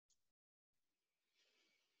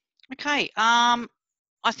Okay, I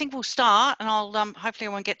think we'll start, and I'll hopefully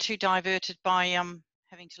I won't get too diverted by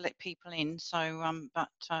having to let people in. So, but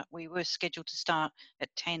we were scheduled to start at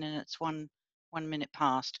 10, and it's one minute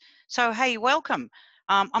past. So, hey, welcome.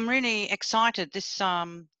 I'm really excited. This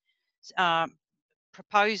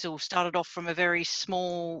proposal started off from a very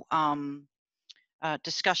small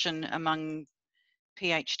discussion among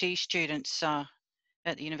PhD students at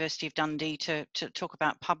the University of Dundee to talk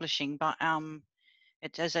about publishing, but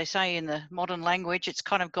as they say in the modern language, it's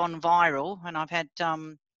kind of gone viral, and I've had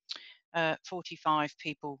 45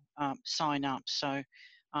 people sign up. So,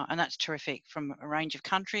 and that's terrific from a range of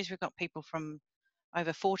countries. We've got people from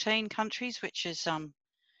over 14 countries, which is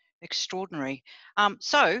extraordinary.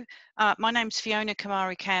 My name's Fiona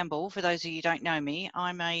Kamari Campbell. For those of you who don't know me,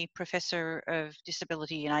 I'm a professor of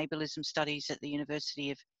disability and ableism studies at the University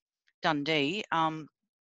of Dundee.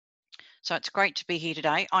 So it's great to be here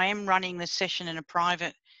today. I am running this session in a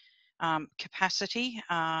private capacity,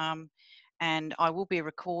 and I will be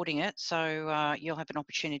recording it, so you'll have an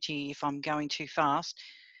opportunity if I'm going too fast.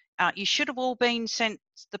 You should have all been sent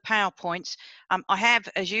the PowerPoints. I have,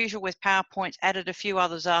 as usual with PowerPoints, added a few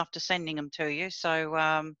others after sending them to you,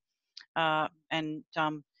 so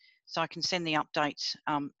so I can send the updates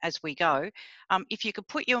as we go. If you could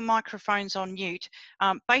put your microphones on mute.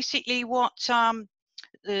 Basically what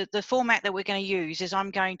the format that we're going to use is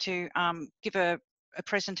I'm going to give a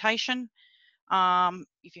presentation.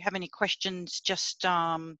 If you have any questions, just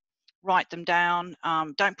write them down.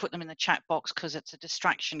 Don't put them in the chat box because it's a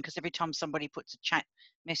distraction, because every time somebody puts a chat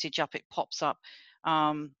message up, it pops up.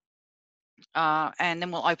 And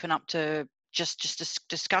then we'll open up to just a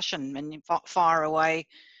discussion, and fire away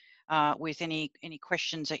with any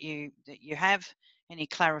questions that you have, any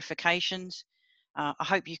clarifications. I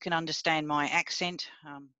hope you can understand my accent.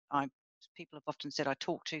 People have often said I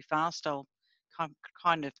talk too fast. I'll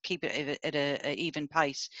kind of keep it at a even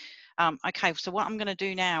pace. Okay, so what I'm going to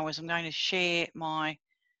do now is I'm going to share my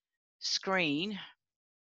screen,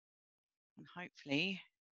 and hopefully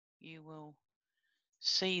you will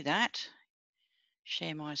see that.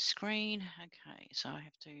 Share my screen. Okay, so I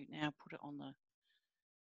have to now put it on the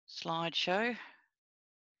slideshow.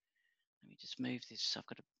 Let me just move this. I've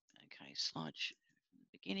got a slideshow from the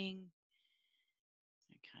beginning.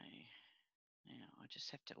 Okay, now I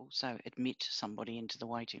just have to also admit somebody into the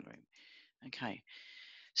waiting room. Okay,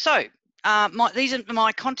 so these are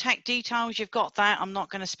my contact details. You've got that. I'm not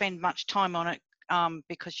going to spend much time on it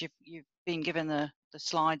because you've been given the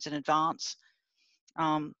slides in advance.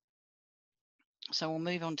 So we'll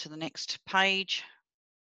move on to the next page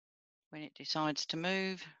when it decides to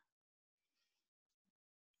move.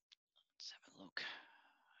 Let's have a look.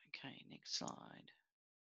 Okay, next slide.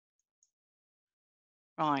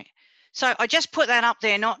 Right. So I just put that up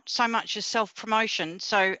there, not so much as self-promotion.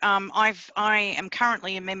 So I am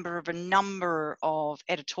currently a member of a number of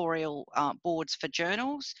editorial boards for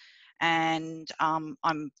journals, and I'm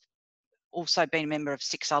also been a member of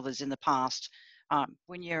 6 others in the past.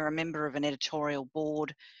 When you're a member of an editorial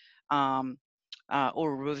board or a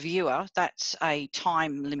reviewer, that's a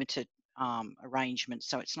time-limited arrangement,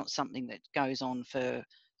 so it's not something that goes on for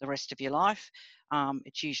the rest of your life.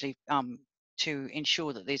 It's usually to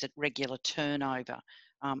ensure that there's a regular turnover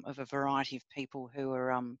of a variety of people who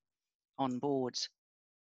are on boards.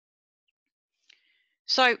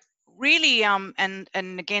 So really, and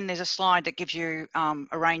again, there's a slide that gives you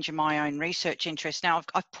a range of my own research interests. Now,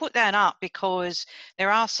 I've put that up because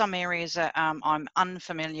there are some areas that I'm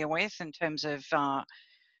unfamiliar with in terms of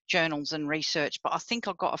journals and research, but I think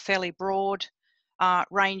I've got a fairly broad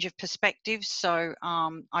range of perspectives. So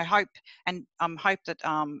I hope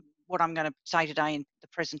that what I'm going to say today in the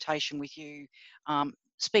presentation with you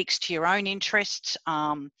speaks to your own interests.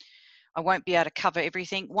 I won't be able to cover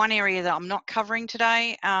everything. One area that I'm not covering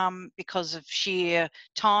today because of sheer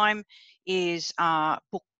time is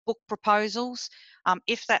book proposals.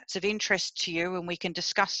 If that's of interest to you, and we can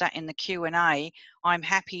discuss that in the Q&A, I'm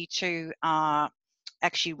happy to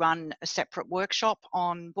actually run a separate workshop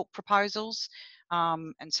on book proposals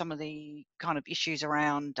and some of the kind of issues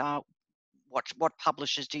around what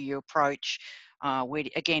publishers do you approach, where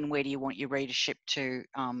do you want your readership to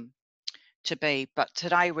be. But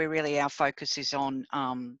today our focus is on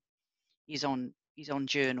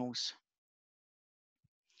journals.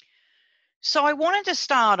 So I wanted to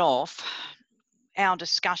start off our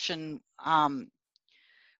discussion on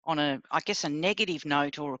I guess a negative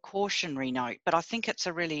note or a cautionary note, but I think it's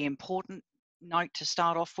a really important note to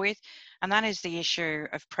start off with, and that is the issue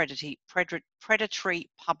of predatory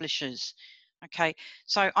publishers. Okay,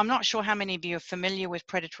 so I'm not sure how many of you are familiar with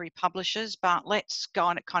predatory publishers, but let's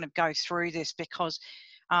kind of go through this, because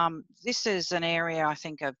This is an area I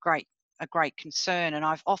think of a great concern, and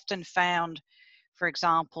I've often found, for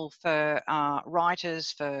example, for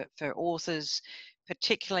writers, for authors,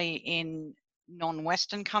 particularly in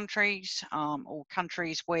non-Western countries or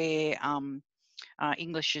countries where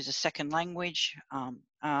English is a second language,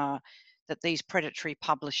 that these predatory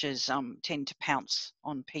publishers tend to pounce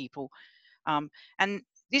on people. And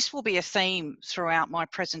this will be a theme throughout my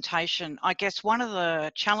presentation. I guess one of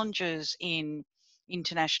the challenges in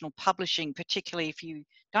international publishing, particularly if you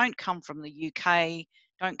don't come from the UK,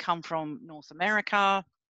 don't come from North America,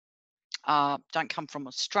 don't come from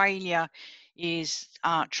Australia, is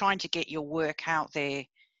trying to get your work out there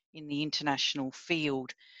in the international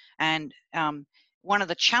field. And one of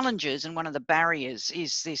the challenges and one of the barriers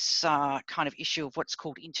is this kind of issue of what's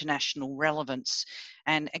called international relevance.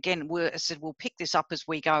 And again, I said we'll pick this up as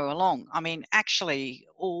we go along. I mean, actually,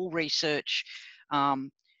 all research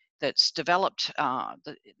that's developed,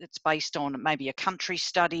 that's based on maybe a country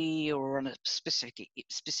study or on a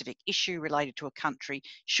specific issue related to a country,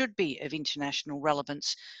 should be of international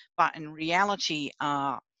relevance. But in reality,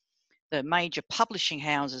 the major publishing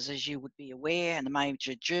houses, as you would be aware, and the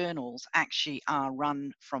major journals actually are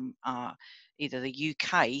run from either the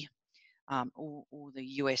UK or the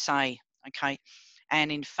USA, okay?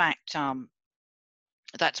 And in fact,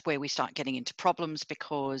 that's where we start getting into problems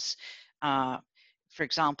because for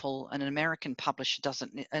example, an American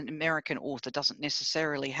author doesn't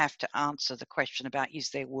necessarily have to answer the question about is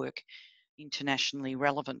their work internationally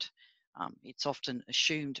relevant. It's often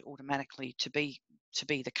assumed automatically to be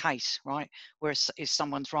the case, right? Whereas if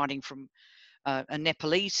someone's writing from a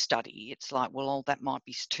Nepalese study, it's like, well, that might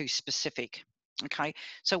be too specific. Okay,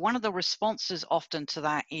 so one of the responses often to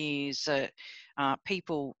that is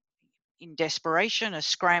people in desperation are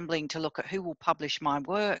scrambling to look at who will publish my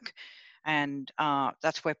work, and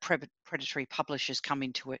that's where predatory publishers come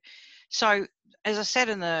into it. So, as I said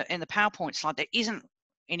in the PowerPoint slide, there isn't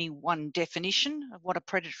any one definition of what a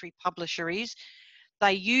predatory publisher is.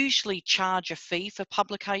 They usually charge a fee for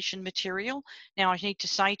publication material. Now, I need to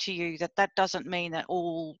say to you that that doesn't mean that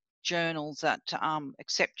all journals that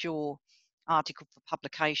accept your article for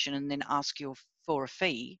publication and then ask you for a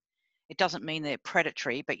fee, it doesn't mean they're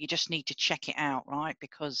predatory, but you just need to check it out, right?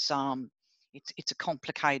 Because it's a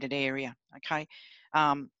complicated area, okay?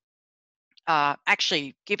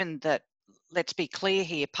 Actually, given that, let's be clear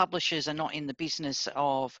here, publishers are not in the business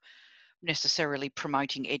of necessarily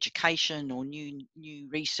promoting education or new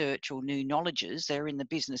research or new knowledges. They're in the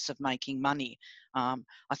business of making money. I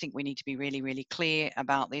think we need to be really, really clear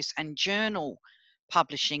about this. And journal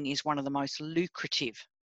publishing is one of the most lucrative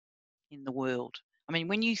in the world. I mean,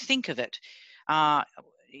 when you think of it,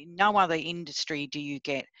 in no other industry do you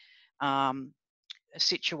get a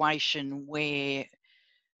situation where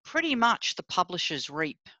pretty much the publishers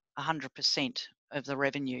reap 100% of the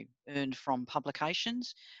revenue earned from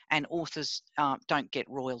publications, and authors don't get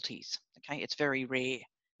royalties. Okay, it's very rare.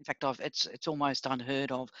 In fact, it's almost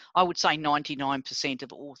unheard of. I would say 99%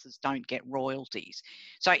 of authors don't get royalties.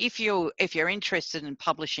 So if you're interested in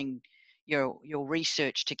publishing your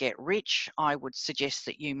research to get rich, I would suggest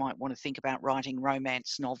that you might want to think about writing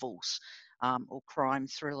romance novels or crime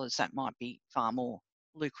thrillers. That might be far more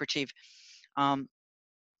lucrative.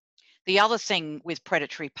 The other thing with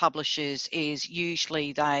predatory publishers is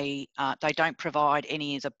usually they don't provide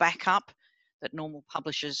any of the backup that normal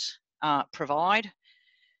publishers provide.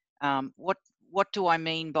 What do I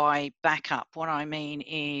mean by backup? What I mean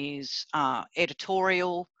is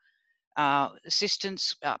editorial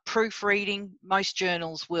assistance, proofreading. Most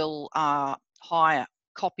journals will hire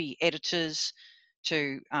copy editors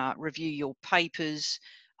to review your papers,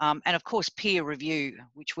 and of course peer review,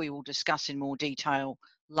 which we will discuss in more detail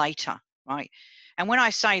later, right? And when I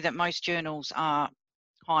say that most journals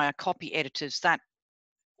hire copy editors, that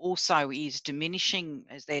also is diminishing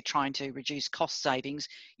as they're trying to reduce cost savings.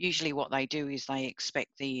 Usually what they do is they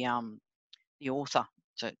expect the author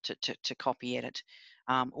to copy edit,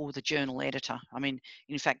 or the journal editor. I mean,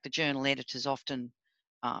 in fact, the journal editors often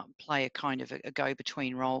play a kind of a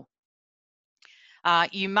go-between role.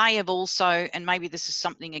 You may have also, and maybe this is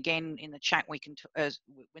something again in the chat we can,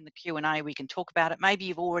 in the Q&A we can talk about it, maybe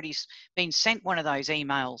you've already been sent one of those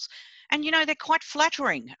emails. And, you know, they're quite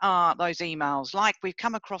flattering, those emails, like we've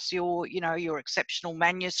come across your, you know, your exceptional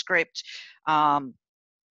manuscript.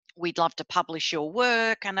 We'd love to publish your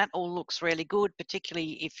work, and that all looks really good,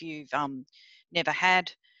 particularly if you've never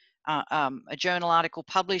had a journal article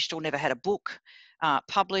published or never had a book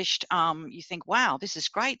published. You think, wow, this is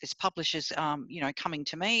great. This publisher's, you know, coming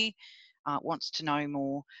to me, wants to know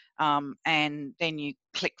more, and then you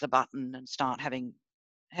click the button and start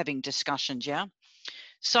having discussions. Yeah.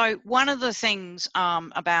 So one of the things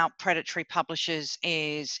about predatory publishers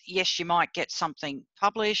is, yes, you might get something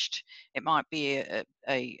published. It might be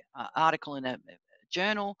a article in a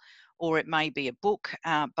journal, or it may be a book,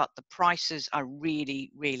 but the prices are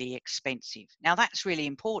really, really expensive. Now that's really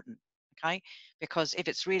important, okay? Because if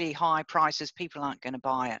it's really high prices, people aren't going to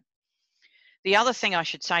buy it. The other thing I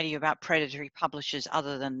should say to you about predatory publishers,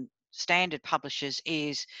 other than standard publishers,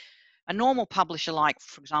 is a normal publisher like,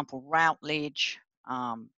 for example, Routledge,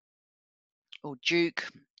 or Duke,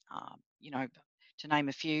 you know, to name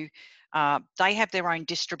a few, they have their own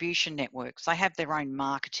distribution networks. They have their own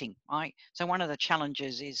marketing, right? So one of the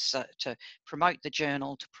challenges is to promote the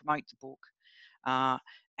journal, to promote the book,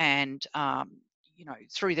 and you know,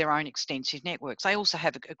 through their own extensive networks. They also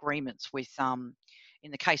have agreements with,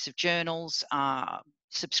 in the case of journals,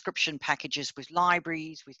 subscription packages with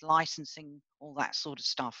libraries, with licensing, all that sort of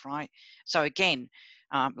stuff, right? So again,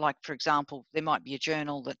 like for example, there might be a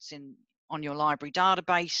journal that's on your library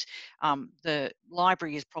database. The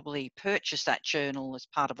library has probably purchased that journal as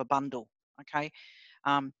part of a bundle, okay?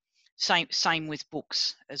 Same with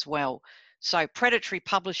books as well. So predatory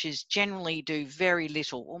publishers generally do very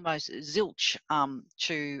little, almost zilch,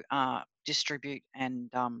 to distribute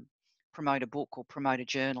and promote a book or promote a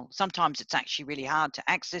journal. Sometimes it's actually really hard to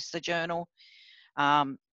access the journal.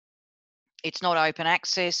 It's not open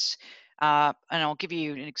access. And I'll give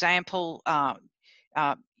you an example.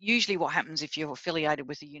 Usually what happens if you're affiliated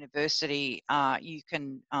with a university, you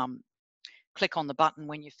can click on the button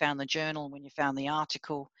when you found the journal, when you found the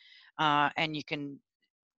article, and you can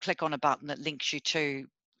click on a button that links you to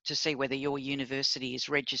see whether your university is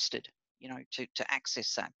registered, you know, to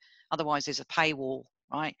access that. Otherwise, there's a paywall,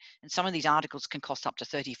 right? And some of these articles can cost up to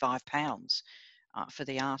 £35 for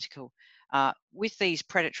the article. With these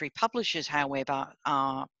predatory publishers, however,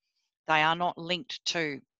 they are not linked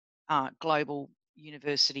to global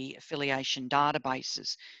university affiliation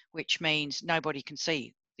databases, which means nobody can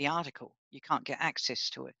see the article. You can't get access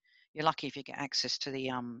to it. You're lucky if you get access to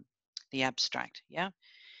the abstract, yeah?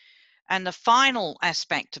 And the final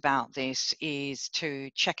aspect about this is to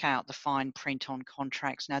check out the fine print on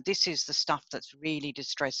contracts. Now, this is the stuff that's really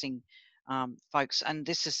distressing folks. And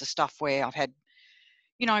this is the stuff where I've had,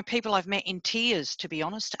 you know, people I've met in tears, to be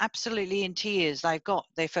honest, absolutely in tears. They've got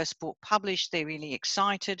their first book published. They're really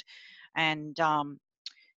excited. And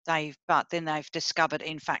but then they've discovered,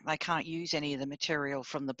 in fact, they can't use any of the material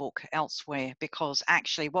from the book elsewhere, because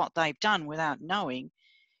actually what they've done without knowing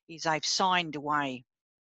is they've signed away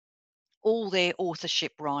all their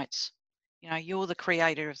authorship rights. You know, you're the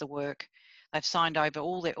creator of the work. They've signed over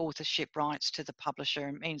all their authorship rights to the publisher.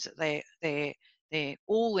 It means that their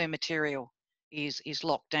all their material is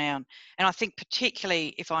locked down. And I think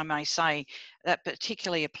particularly, if I may say, that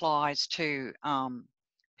particularly applies to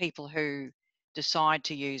people who decide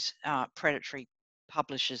to use predatory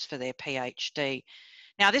publishers for their PhD.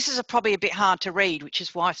 Now, this is probably a bit hard to read, which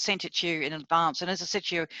is why I've sent it to you in advance. And as I said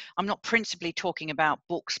to you, I'm not principally talking about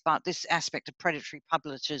books, but this aspect of predatory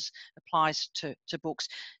publishers applies to books.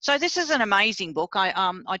 So this is an amazing book.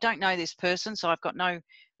 I don't know this person, so I've got no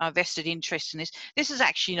vested interest in this. This is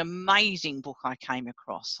actually an amazing book I came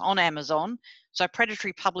across on Amazon. So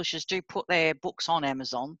predatory publishers do put their books on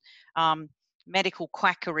Amazon. Medical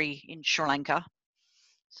Quackery in Sri Lanka.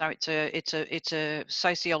 So it's a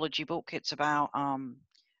sociology book. It's about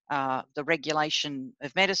the regulation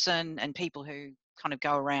of medicine and people who kind of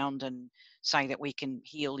go around and say that we can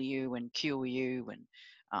heal you and cure you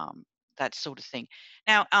and that sort of thing.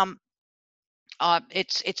 Now,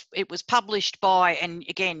 it was published by, and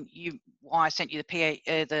again, why I sent you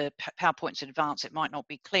the PowerPoints in advance, it might not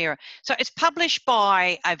be clear. So it's published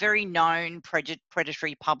by a very known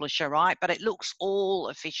predatory publisher, right? But it looks all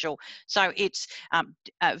official. So it's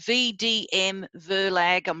VDM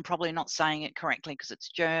Verlag. I'm probably not saying it correctly because it's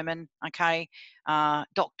German. Okay,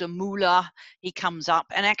 Dr. Müller, he comes up,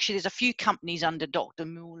 and actually there's a few companies under Dr.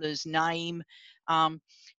 Müller's name.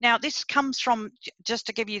 Now, this comes from, just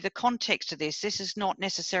to give you the context of this is not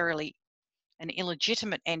necessarily an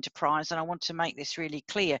illegitimate enterprise, and I want to make this really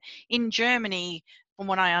clear. In Germany, from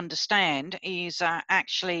what I understand, is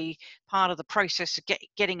actually part of the process of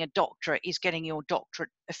getting a doctorate is getting your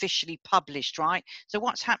doctorate officially published, right? So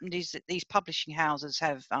what's happened is that these publishing houses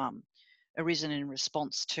have arisen in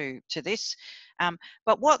response to this.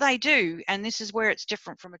 But what they do, and this is where it's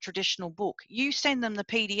different from a traditional book, you send them the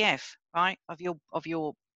PDF, right, of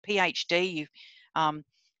your PhD, and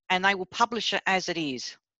they will publish it as it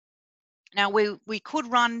is. Now we could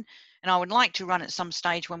run, and I would like to run at some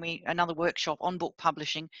stage when another workshop on book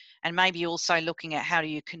publishing, and maybe also looking at how do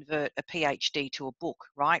you convert a PhD to a book,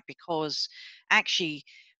 right? Because actually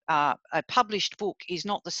a published book is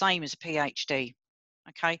not the same as a PhD.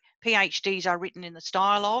 Okay, PhDs are written in the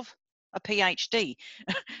style of a PhD.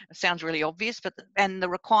 It sounds really obvious, but and the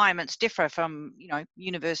requirements differ from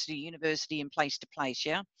university to university and place to place.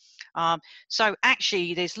 Yeah, so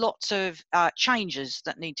actually, there's lots of changes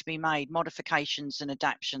that need to be made, modifications and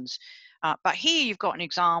adaptations. But here you've got an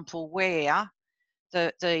example where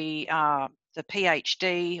the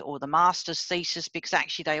PhD or the master's thesis, because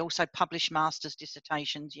actually they also publish master's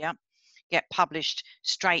dissertations, yeah, get published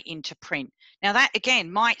straight into print. Now that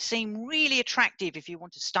again might seem really attractive if you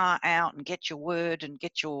want to start out and get your word and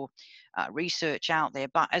get your research out there.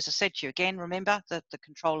 But as I said to you again, remember the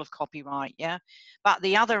control of copyright, yeah. But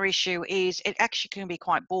the other issue is it actually can be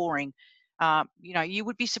quite boring. You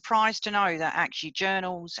would be surprised to know that actually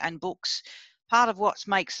journals and books, part of what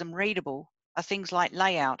makes them readable are things like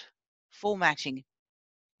layout, formatting,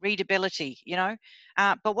 readability,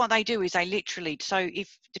 but what they do is they literally, so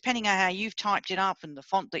if depending on how you've typed it up and the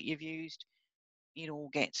font that you've used, it all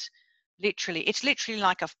gets it's literally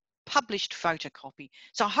like a published photocopy.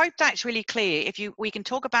 So I hope that's really clear. We can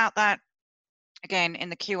talk about that again in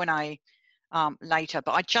the Q&A later,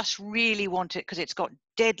 but I just really want it because it's got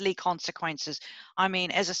deadly consequences. I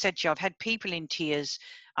mean, as I said to you, I've had people in tears.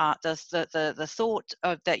 The thought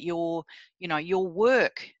of that your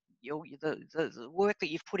work, the work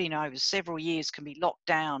that you've put in over several years can be locked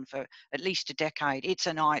down for at least a decade. It's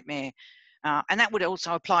a nightmare. And that would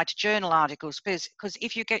also apply to journal articles, because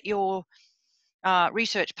if you get your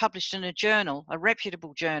research published in a journal, a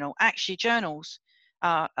reputable journal, actually journals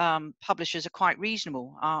publishers are quite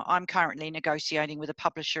reasonable. I'm currently negotiating with a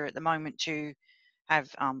publisher at the moment to have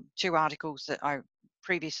 2 articles that I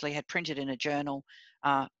previously had printed in a journal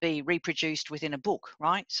be reproduced within a book,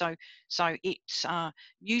 right? So it's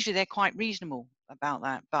usually they're quite reasonable about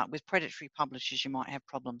that, but with predatory publishers you might have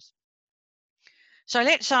problems. So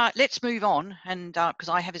let's move on, and because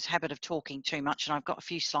I have this habit of talking too much and I've got a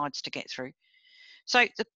few slides to get through. So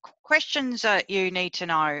the questions that you need to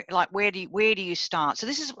know, like where do you start?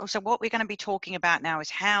 So what we're going to be talking about now is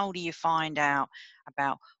how do you find out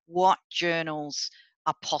about what journals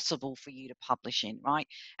are possible for you to publish in, right?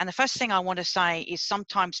 And the first thing I want to say is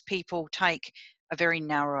sometimes people take a very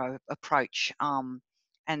narrow approach, and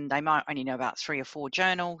they might only know about 3 or 4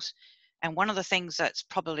 journals. And one of the things that's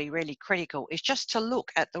probably really critical is just to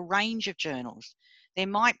look at the range of journals. There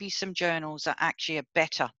might be some journals that actually are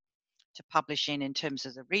better to publish in terms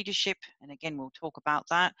of the readership, and again we'll talk about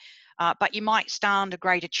that, but you might stand a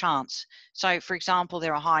greater chance. So for example,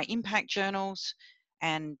 there are high impact journals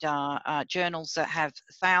and journals that have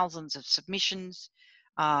thousands of submissions.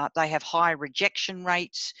 They have high rejection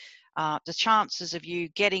rates. The chances of you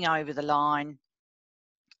getting over the line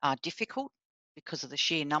are difficult because of the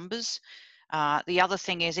sheer numbers. The other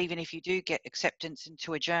thing is, even if you do get acceptance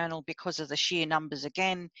into a journal, because of the sheer numbers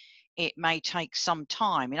again, it may take some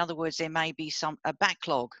time. In other words, there may be a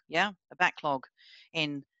backlog, a backlog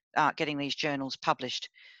in getting these journals published.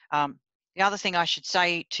 The other thing I should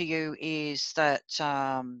say to you is that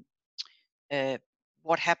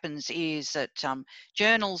what happens is that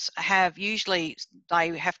journals usually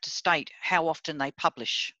they have to state how often they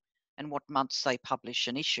publish and what months they publish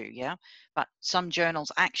an issue, yeah? But some journals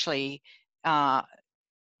actually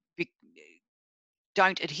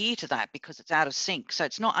don't adhere to that because it's out of sync. So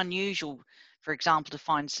it's not unusual, for example, to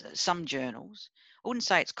find some journals. I wouldn't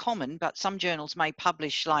say it's common, but some journals may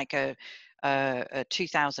publish like a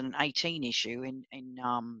 2018 issue in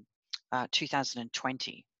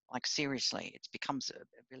 2020. Like seriously, it becomes a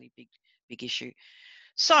really big issue.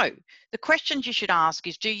 So the questions you should ask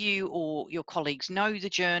is, do you or your colleagues know the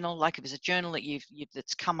journal? Like if it's a journal that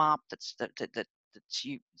that's come up, that's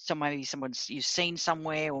you've seen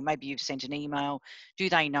somewhere, or maybe you've sent an email. Do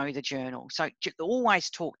they know the journal? So always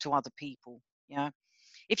talk to other people.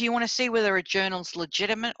 If you want to see whether a journal's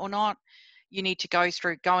legitimate or not, you need to go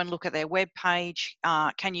and look at their web page.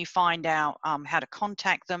 Can you find out how to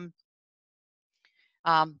contact them?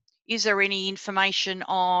 Is there any information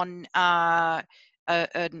on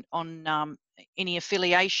any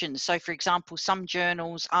affiliations? So for example, some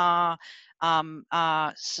journals are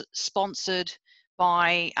sponsored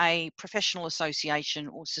by a professional association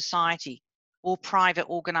or society or private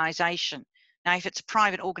organization. Now, if it's a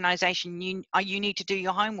private organization, you need to do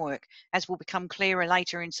your homework, as will become clearer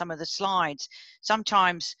later in some of the slides.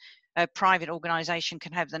 Sometimes a private organization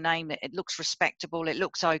can have the name that it looks respectable, it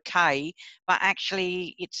looks okay, but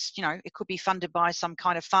actually it's, it could be funded by some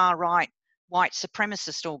kind of far right white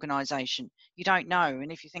supremacist organization. You don't know.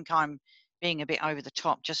 And if you think I'm being a bit over the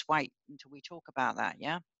top, just wait until we talk about that.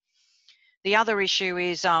 Yeah. The other issue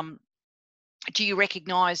is do you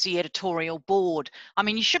recognize the editorial board? I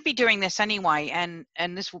mean, you should be doing this anyway, and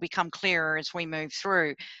this will become clearer as we move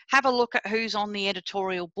through. Have a look at who's on the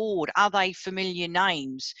editorial board. Are they familiar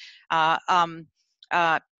names? Are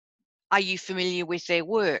you familiar with their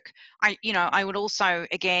work? I would also,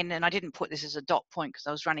 again, and I didn't put this as a dot point because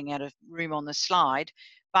I was running out of room on the slide,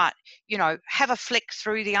 but, have a flick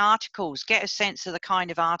through the articles, get a sense of the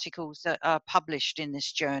kind of articles that are published in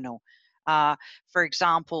this journal. For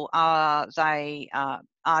example, are they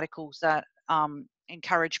articles that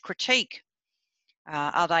encourage critique?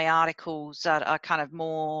 Are they articles that are kind of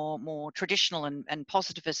more traditional and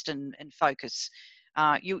positivist in focus?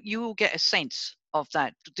 You will get a sense of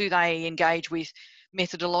that. Do they engage with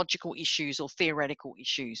methodological issues or theoretical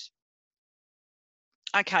issues?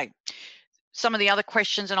 Okay, some of the other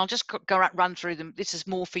questions, and I'll just run through them. This is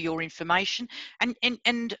more for your information.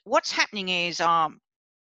 And what's happening is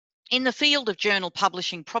in the field of journal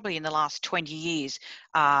publishing, probably in the last 20 years,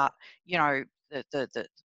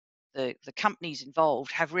 the companies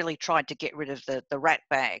involved have really tried to get rid of the rat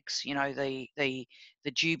bags, the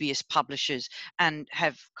dubious publishers, and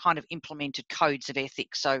have kind of implemented codes of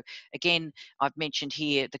ethics. So again, I've mentioned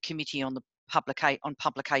here the Committee on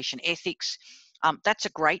Publication Ethics. That's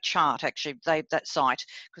a great chart, actually, that site,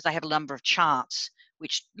 because they have a number of charts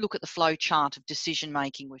which look at the flow chart of decision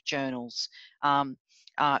making with journals,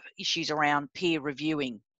 issues around peer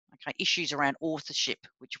reviewing, okay, issues around authorship,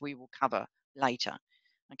 which we will cover later.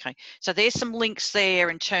 Okay, so there's some links there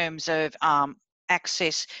in terms of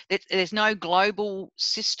access. There's no global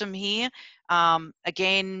system here.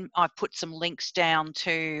 Again, I've put some links down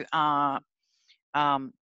to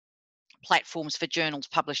platforms for journals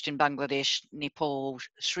published in Bangladesh, Nepal,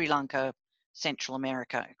 Sri Lanka, Central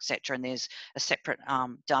America, etc. And there's a separate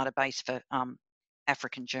database for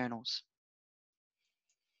African journals.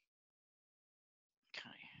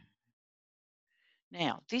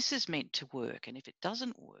 Now, this is meant to work, and if it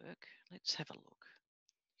doesn't work, let's have a look.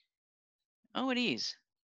 Oh, it is.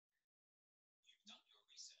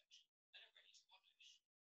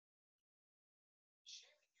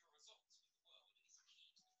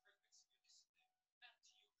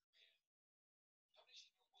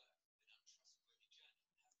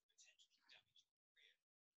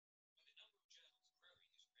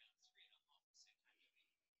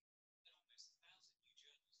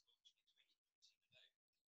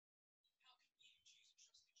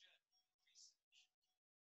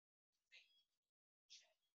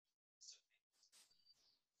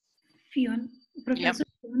 Fiona, Professor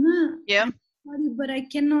Fiona, yeah. I'm sorry, but I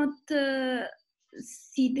cannot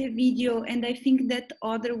see the video, and I think that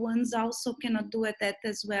other ones also cannot do it that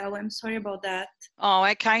as well. I'm sorry about that. Oh,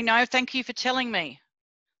 okay. No, thank you for telling me.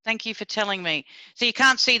 Thank you for telling me. So you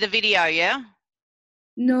can't see the video, yeah?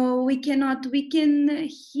 No, we cannot. We can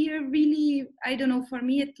hear really, I don't know, for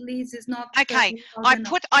me at least, it's not. Okay, I've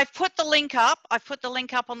put the link up. I've put the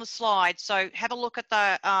link up on the slide. So have a look at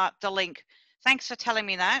the link. Thanks for telling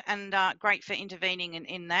me that, and great for intervening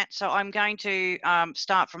in that. So I'm going to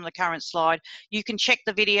start from the current slide. You can check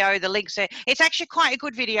the video, the links there. It's actually quite a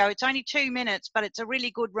good video. It's only 2 minutes, but it's a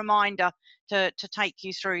really good reminder to take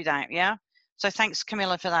you through that, yeah? So thanks,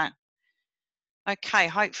 Camilla, for that. Okay,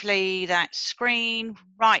 hopefully that screen,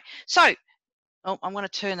 right. So, oh, I'm going to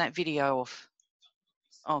turn that video off.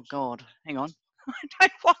 Oh God, hang on. I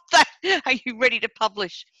don't want that. Are you ready to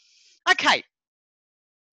publish? Okay.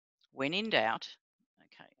 When in doubt,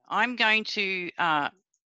 okay, I'm going to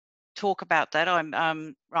talk about that.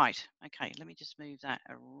 I'm right. Okay, let me just move that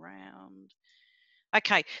around.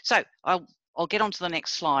 Okay, so I'll get on to the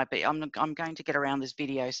next slide, but I'm going to get around this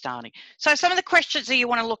video starting. So some of the questions that you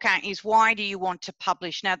want to look at is, why do you want to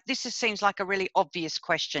publish? Now, this seems like a really obvious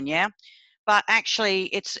question, yeah? But actually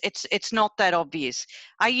it's not that obvious.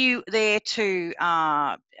 Are you there to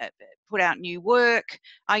put out new work?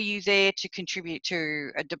 Are you there to contribute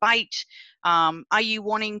to a debate? Are you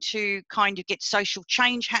wanting to kind of get social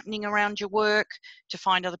change happening around your work, to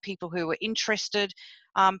find other people who are interested?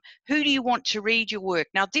 Who do you want to read your work?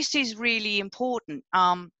 Now, this is really important.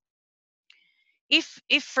 If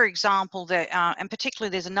for example, and particularly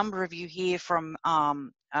there's a number of you here from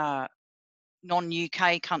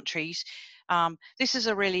non-UK countries, this is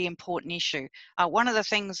a really important issue. One of the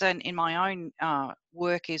things in my own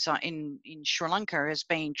work is in Sri Lanka has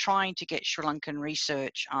been trying to get Sri Lankan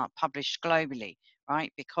research published globally,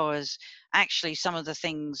 right? Because actually some of the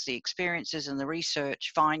things, the experiences and the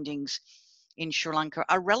research findings in Sri Lanka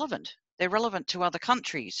are relevant. They're relevant to other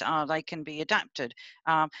countries. They can be adapted.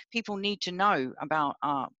 People need to know about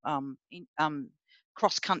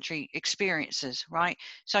cross-country experiences, right?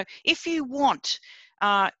 So if you want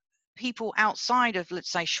people outside of,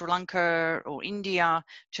 let's say, Sri Lanka or India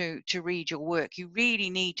to read your work, you really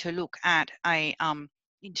need to look at a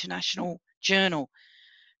international journal.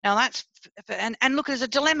 Now that's, and look, there's a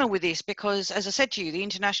dilemma with this because, as I said to you, the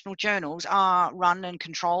international journals are run and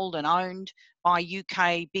controlled and owned by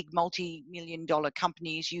UK big multi-million-dollar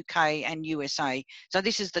companies, UK and USA. So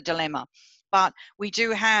this is the dilemma. But we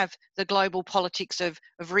do have the global politics of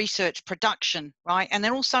research production, right? And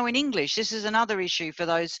they're also in English. This is another issue for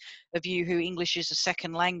those of you who English is a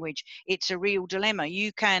second language. It's a real dilemma.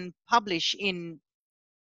 You can publish in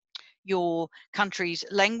your country's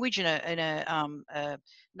language in a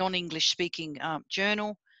non-English speaking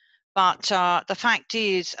journal. But the fact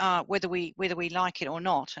is, whether we like it or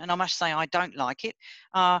not, and I must say I don't like it,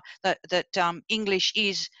 that English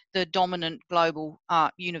is the dominant global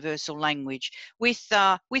universal language. With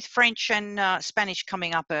French and Spanish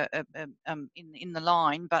coming up in the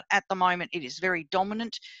line, but at the moment it is very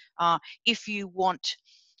dominant. If you want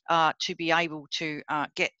to be able to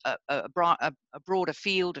get a broader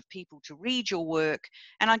field of people to read your work,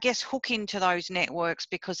 and I guess hook into those networks,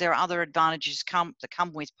 because there are other advantages that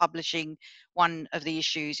come with publishing. One of the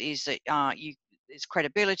issues is that there's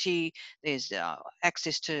credibility, there's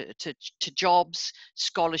access to jobs,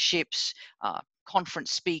 scholarships,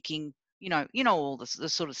 conference speaking, you know all the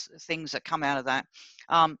sort of things that come out of that.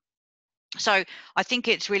 So I think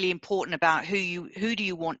it's really important about who do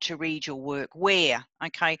you want to read your work, where.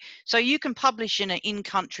 Okay, so you can publish in an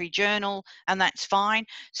in-country journal, and that's fine.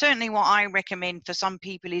 Certainly what I recommend for some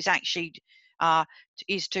people is actually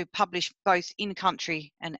is to publish both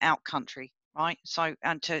in-country and out-country, right? So,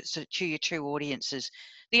 and to your two audiences.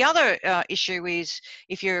 The other issue is,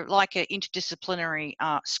 if you're like an interdisciplinary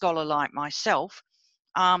scholar like myself,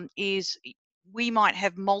 is we might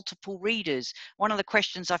have multiple readers. One of the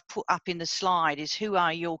questions I've put up in the slide is, who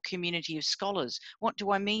are your community of scholars? What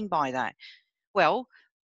do I mean by that? Well,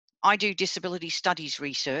 I do disability studies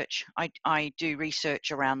research. I do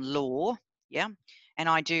research around law, yeah, and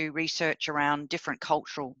I do research around different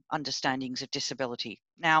cultural understandings of disability.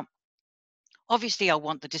 Now, obviously, I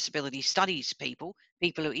want the disability studies people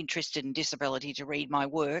who are interested in disability to read my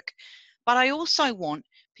work, but I also want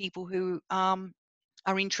people who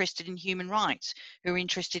are interested in human rights, who are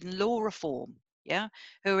interested in law reform, yeah,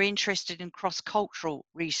 who are interested in cross-cultural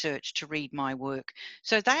research to read my work.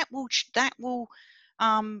 So that will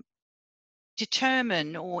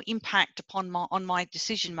determine or impact upon my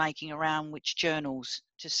decision making around which journals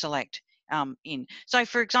to select in. So,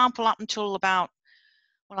 for example, up until about,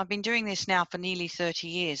 well, I've been doing this now for nearly 30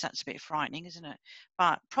 years. That's a bit frightening, isn't it?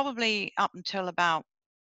 But probably up until about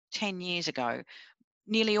 10 years ago,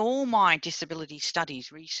 nearly all my disability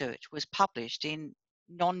studies research was published in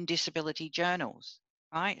non-disability journals,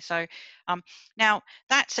 right? So now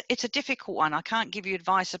it's a difficult one. I can't give you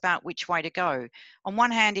advice about which way to go. On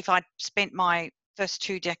one hand, if I'd spent my first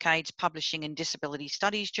 2 decades publishing in disability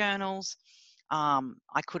studies journals,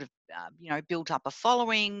 I could have built up a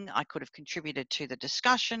following. I could have contributed to the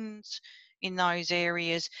discussions in those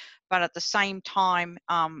areas, but at the same time,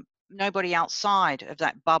 nobody outside of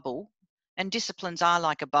that bubble, and disciplines are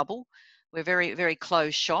like a bubble, we're very, very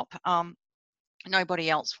closed shop. Nobody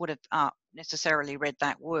else would have necessarily read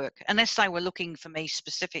that work unless they were looking for me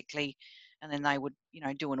specifically, and then they would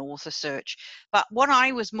do an author search. But what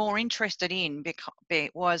I was more interested in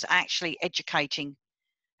was actually educating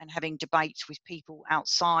and having debates with people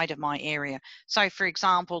outside of my area. So, for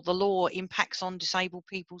example, the law impacts on disabled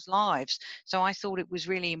people's lives. So I thought it was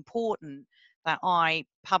really important that I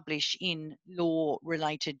publish in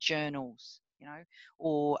law-related journals,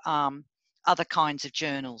 or other kinds of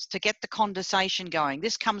journals, to get the conversation going.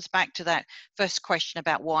 This comes back to that first question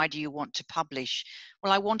about, why do you want to publish?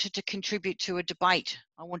 Well, I wanted to contribute to a debate.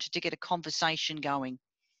 I wanted to get a conversation going.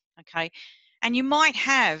 Okay. And you might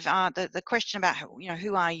have the question about,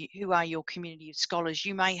 who are your community of scholars?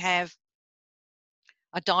 You may have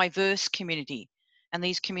a diverse community, and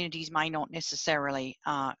these communities may not necessarily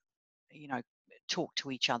talk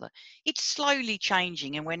to each other. It's slowly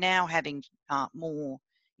changing, and we're now having more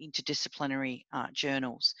interdisciplinary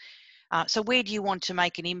journals. So where do you want to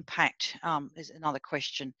make an impact is another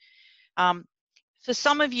question. For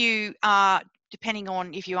some of you, depending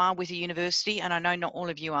on if you are with a university, and I know not all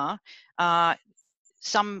of you are,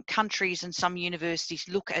 some countries and some universities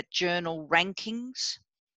look at journal rankings,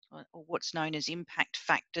 or what's known as impact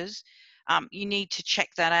factors. You need to check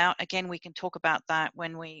that out. Again, we can talk about that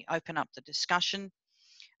when we open up the discussion.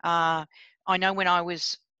 I know when I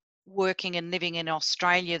was working and living in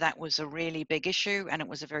Australia, that was a really big issue, and it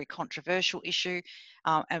was a very controversial issue.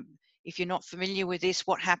 if you're not familiar with this,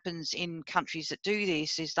 what happens in countries that do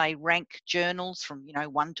this is they rank journals from,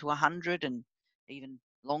 1 to 100 and even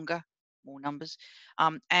longer, more numbers.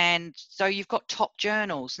 And so you've got top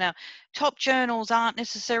journals. Now, top journals aren't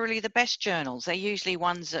necessarily the best journals. They're usually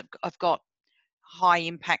ones that have got high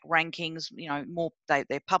impact rankings, more they're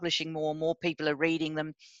publishing more people are reading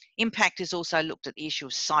them. Impact is also looked at the issue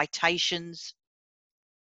of citations.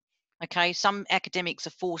 Okay, some academics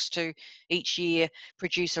are forced to each year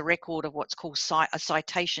produce a record of what's called a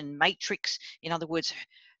citation matrix. In other words,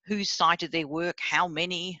 who cited their work, how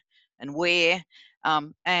many, and where.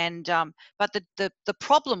 But the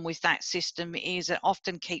problem with that system is it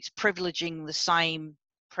often keeps privileging the same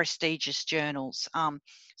prestigious journals.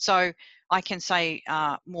 So I can say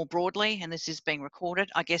more broadly, and this is being recorded,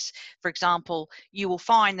 I guess, for example, you will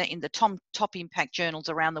find that in the top impact journals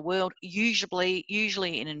around the world, usually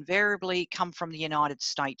and invariably come from the United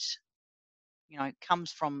States.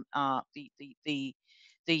 Comes from the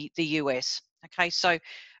US. Okay, so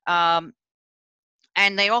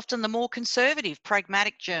and they're often the more conservative,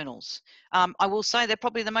 pragmatic journals. I will say they're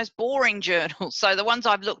probably the most boring journals. So the ones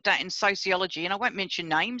I've looked at in sociology, and I won't mention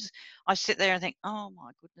names, I sit there and think, oh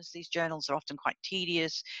my goodness, these journals are often quite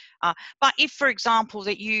tedious. But if, for example,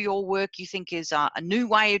 that your work you think is a new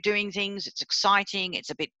way of doing things, it's exciting,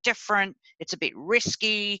 it's a bit different, it's a bit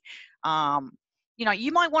risky,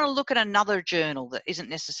 you might want to look at another journal that isn't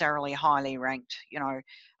necessarily highly ranked.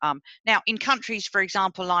 Now in countries, for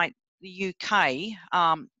example, like the UK,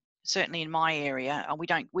 certainly in my area,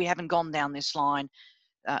 we haven't gone down this line,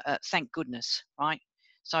 thank goodness, right?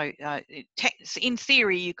 So in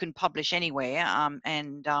theory, you can publish anywhere,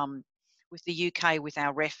 and with the UK, with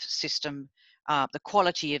our REF system, the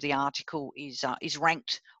quality of the article is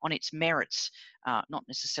ranked on its merits, not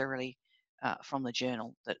necessarily from the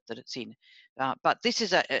journal that it's in. But this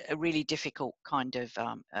is a really difficult kind of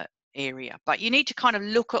area. But you need to kind of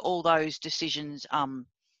look at all those decisions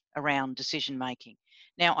around decision making.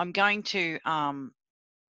 Now I'm going to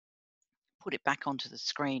put it back onto the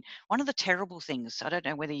screen. One of the terrible things, I don't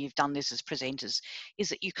know whether you've done this as presenters, is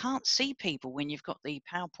that you can't see people when you've got the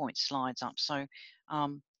PowerPoint slides up. So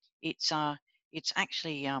it's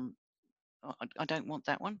actually, I don't want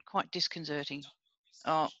that one, quite disconcerting.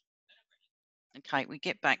 Oh, okay, we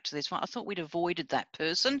get back to this one. I thought we'd avoided that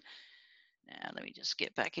person. Now let me just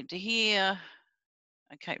get back into here.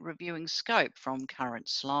 Okay, reviewing scope from current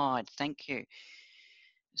slide. Thank you.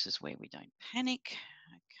 This is where we don't panic.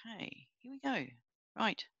 Okay, here we go.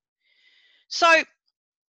 Right. So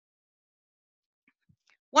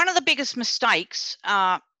one of the biggest mistakes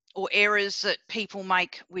or errors that people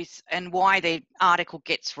make with and why their article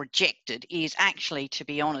gets rejected is actually, to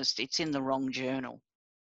be honest, it's in the wrong journal.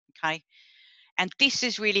 Okay. And this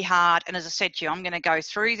is really hard. And as I said to you, I'm going to go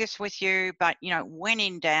through this with you, but when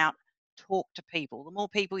in doubt, talk to people. The more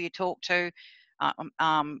people you talk to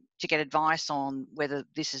get advice on whether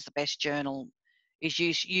this is the best journal is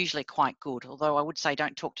usually quite good. Although I would say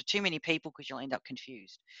don't talk to too many people because you'll end up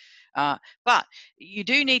confused. But you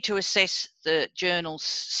do need to assess the journal's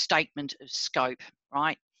statement of scope,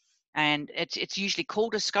 right? And it's usually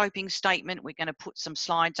called a scoping statement. We're going to put some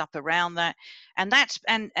slides up around that, and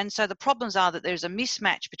so the problems are that there's a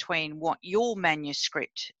mismatch between what your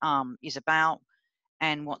manuscript is about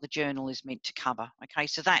and what the journal is meant to cover. Okay,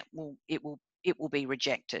 so it will be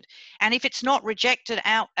rejected. And if it's not rejected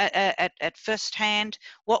out at first hand,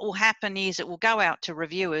 what will happen is it will go out to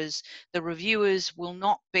reviewers. The reviewers will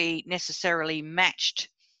not be necessarily matched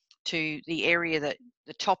to the area that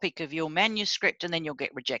the topic of your manuscript, and then you'll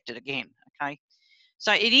get rejected again. Okay,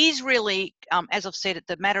 so it is really, as I've said,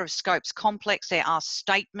 the matter of scope's complex. There are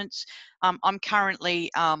statements. I'm currently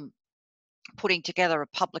putting together a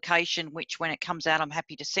publication, which when it comes out, I'm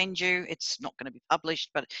happy to send you. It's not going to be published,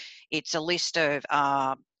 but it's a list of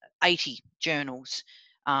 80 journals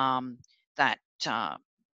that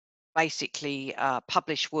basically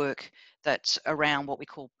publish work that's around what we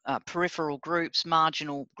call peripheral groups,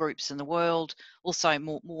 marginal groups in the world, also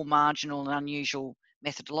more marginal and unusual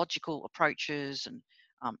methodological approaches and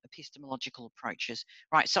epistemological approaches.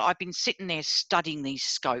 Right, so I've been sitting there studying these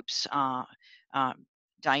scopes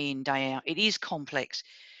day in, day out. It is complex.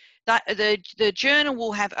 The journal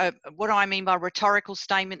will have what I mean by rhetorical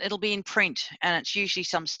statement. It'll be in print, and it's usually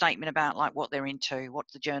some statement about like what they're into, what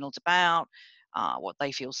the journal's about, what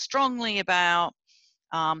they feel strongly about.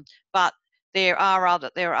 But there are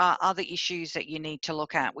other issues that you need to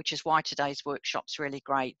look at, which is why today's workshop's really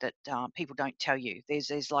great, that people don't tell you.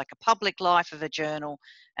 There's like a public life of a journal,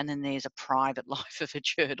 and then there's a private life of a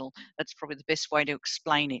journal. That's probably the best way to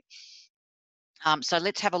explain it. So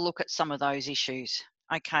let's have a look at some of those issues.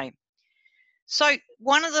 Okay. So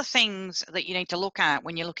one of the things that you need to look at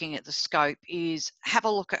when you're looking at the scope is have a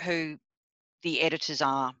look at who the editors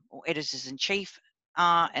are, or editors in chief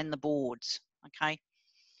are, and the boards. Okay.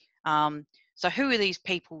 So who are these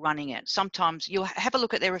people running it? Sometimes you'll have a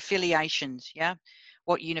look at their affiliations. Yeah.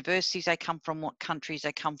 What universities they come from, what countries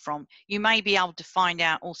they come from. You may be able to find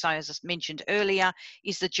out also, as I mentioned earlier,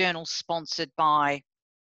 is the journal sponsored by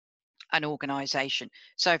an organization?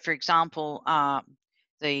 So for example,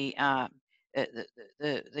 the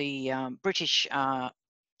British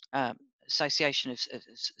Association of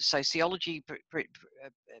Sociology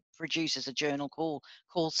produces a journal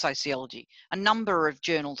called Sociology. A number of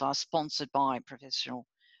journals are sponsored by professional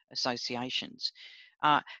associations.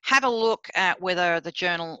 Have a look at whether the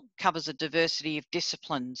journal covers a diversity of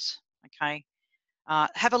disciplines. Okay.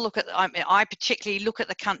 Have a look at, I particularly look at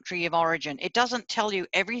the country of origin. It doesn't tell you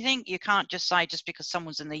everything. You can't just say just because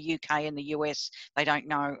someone's in the UK and the US, they don't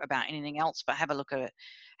know about anything else, but have a look at it.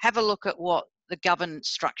 Have a look at what the governance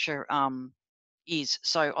structure is.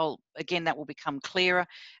 So again, that will become clearer.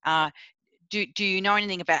 Do you know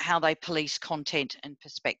anything about how they police content and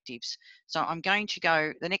perspectives? So I'm going to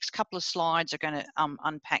go, the next couple of slides are going to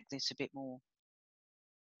unpack this a bit more.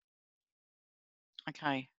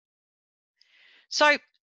 Okay. So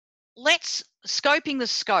let's scoping the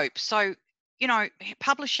scope. So, you know,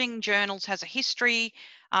 publishing journals has a history.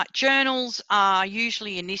 Journals are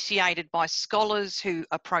usually initiated by scholars who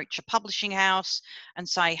approach a publishing house and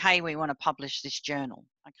say, hey, we want to publish this journal.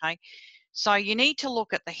 Okay. So you need to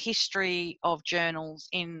look at the history of journals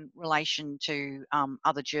in relation to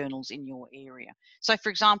other journals in your area. So for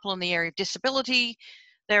example, in the area of disability,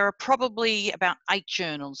 there are probably about 8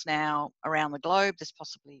 journals now around the globe. There's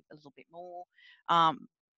possibly a little bit more.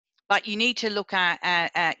 But you need to look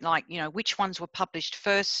at like, you know, which ones were published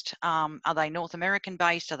first. Are they North American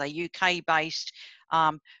based? Are they UK based?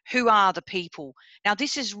 Who are the people? Now,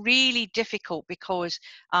 this is really difficult because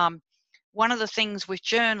one of the things with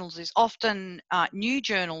journals is often new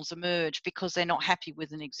journals emerge because they're not happy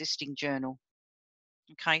with an existing journal.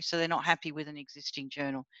 Okay, so they're not happy with an existing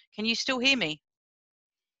journal. Can you still hear me?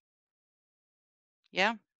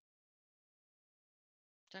 Yeah?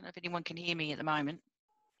 Don't know if anyone can hear me at the moment.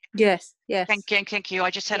 Yes, yes. Thank you. I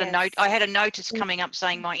just had a note. I had a notice coming up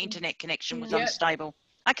saying my internet connection was unstable.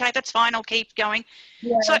 Okay, that's fine. I'll keep going.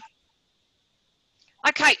 Yeah. So,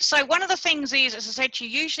 okay, so one of the things is, as I said to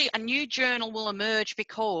you, usually a new journal will emerge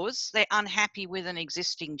because they're unhappy with an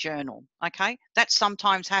existing journal. Okay, that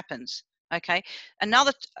sometimes happens. Okay,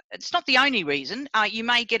 another, it's not the only reason. You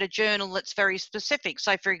may get a journal that's very specific.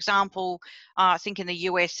 So, for example, I think in the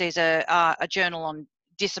US there's a journal on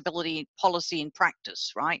disability policy and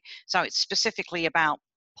practice, right? So it's specifically about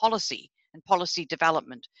policy and policy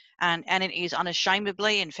development, and it is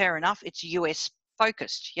unashamedly, and fair enough, it's US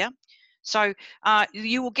focused. Yeah. So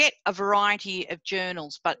you will get a variety of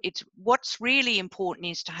journals, but it's what's really important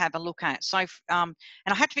is to have a look at. So, and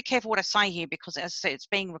I have to be careful what I say here because, as I said, it's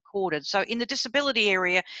being recorded. So in the disability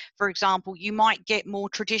area, for example, you might get more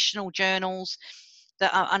traditional journals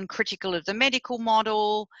that are uncritical of the medical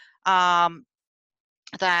model,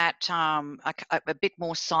 that a bit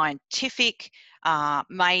more scientific,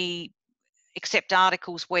 may accept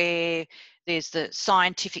articles where there's the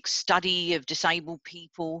scientific study of disabled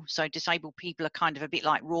people. So disabled people are kind of a bit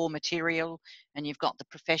like raw material, and you've got the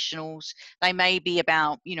professionals. They may be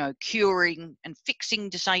about, you know, curing and fixing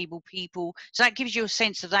disabled people. So that gives you a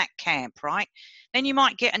sense of that camp, right? Then you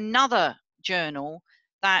might get another journal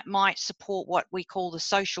that might support what we call the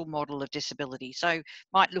social model of disability. So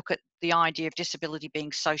might look at the idea of disability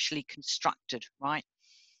being socially constructed, right?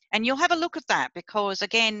 And you'll have a look at that because,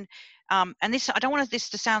 again, and this, I don't want this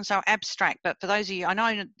to sound so abstract, but for those of you, I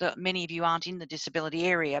know that many of you aren't in the disability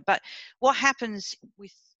area, but what happens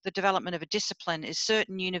with the development of a discipline is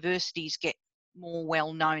certain universities get more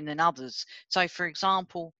well known than others. So for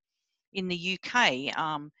example, in the UK,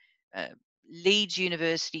 Leeds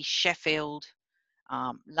University, Sheffield,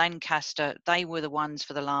 Lancaster, they were the ones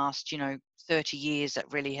for the last, you know, 30 years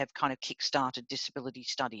that really have kind of kick-started disability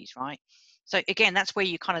studies, right? So again, that's where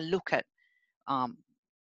you kind of look at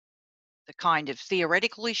the kind of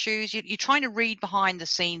theoretical issues. You're trying to read behind the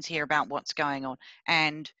scenes here about what's going on,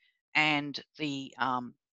 and the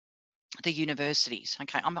universities.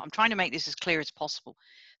 Okay, I'm trying to make this as clear as possible.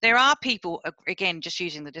 There are people, again, just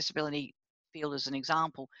using the disability field as an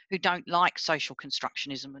example, who don't like social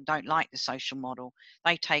constructionism and don't like the social model.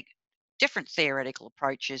 They take different theoretical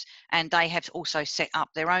approaches, and they have also set up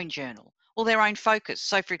their own journal or their own focus.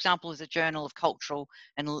 So for example, there's a Journal of Cultural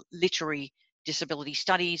and Literary Disability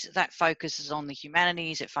Studies that focuses on the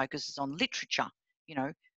humanities. It focuses on literature, you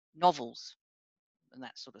know, novels, and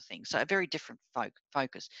that sort of thing. So a very different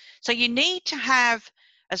focus. So you need to have,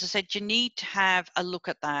 as I said, you need to have a look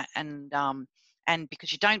at that, and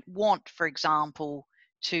because you don't want, for example,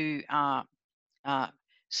 to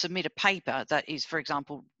submit a paper that is, for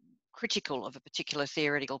example, critical of a particular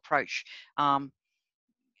theoretical approach.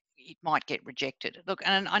 It might get rejected. Look,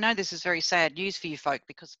 and I know this is very sad news for you folk,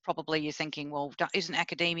 because probably you're thinking, well, isn't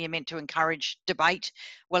academia meant to encourage debate?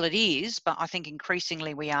 Well, it is, but I think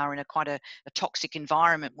increasingly we are in a quite a toxic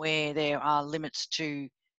environment where there are limits to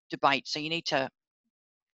debate. So you need to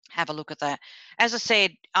have a look at that. As I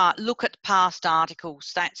said, look at past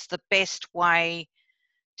articles. That's the best way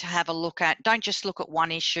to have a look at. Don't just look at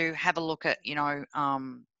one issue. Have a look at, you know,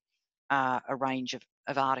 a range of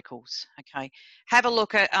articles. Okay, have a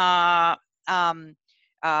look at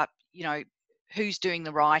you know, who's doing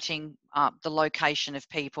the writing, the location of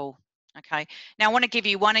people. Okay, now I want to give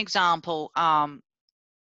you one example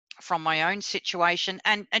from my own situation,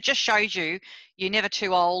 and it just shows you you're never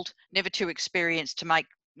too old, never too experienced to make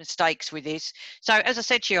mistakes with this. So as I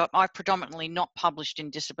said to you, I've predominantly not published in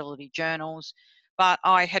disability journals, but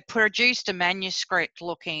I had produced a manuscript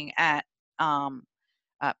looking at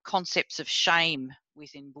concepts of shame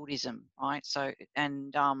within Buddhism, right? So,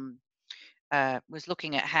 and was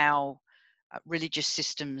looking at how religious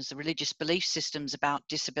systems, the religious belief systems about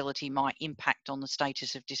disability might impact on the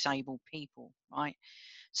status of disabled people, right?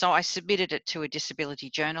 So I submitted it to a disability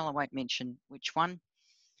journal, I won't mention which one,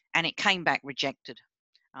 and it came back rejected.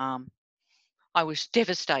 I was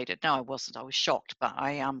devastated. No, I wasn't. I was shocked, but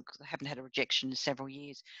I haven't had a rejection in several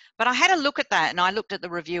years. But I had a look at that, and I looked at the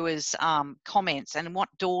reviewers' comments, and what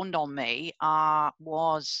dawned on me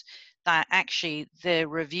was that actually the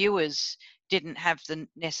reviewers didn't have the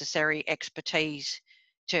necessary expertise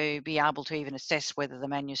to be able to even assess whether the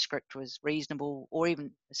manuscript was reasonable, or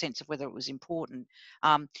even a sense of whether it was important.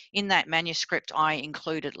 In that manuscript, I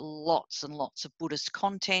included lots and lots of Buddhist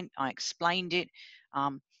content. I explained it.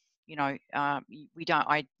 You know,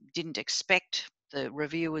 I didn't expect the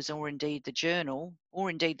reviewers, or indeed the journal, or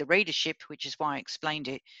indeed the readership, which is why I explained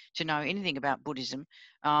it, to know anything about Buddhism.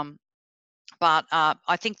 But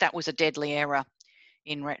I think that was a deadly error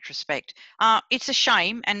in retrospect. It's a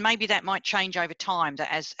shame, and maybe that might change over time,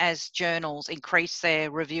 that as journals increase their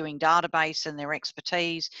reviewing database and their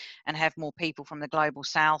expertise and have more people from the global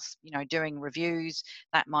south, you know, doing reviews,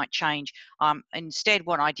 that might change. Instead,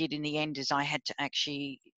 what I did in the end is I had to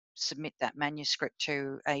actually submit that manuscript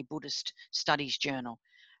to a Buddhist studies journal,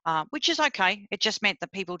 which is okay. It just meant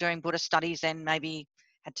that people doing Buddhist studies then maybe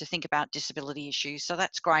had to think about disability issues, so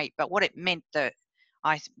that's great. But what it meant that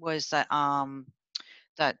was that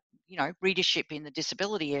that, you know, readership in the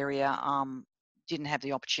disability area didn't have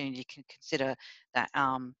the opportunity to consider that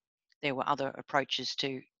there were other approaches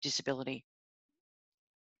to disability.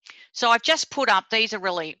 So I've just put up, these are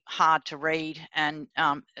really hard to read, and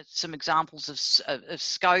some examples of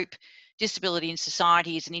scope. Disability in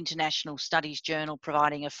Society is an international studies journal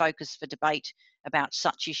providing a focus for debate about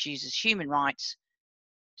such issues as human rights,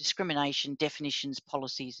 discrimination, definitions,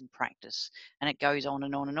 policies, and practice. And it goes on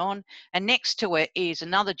and on and on. And next to it is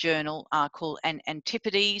another journal called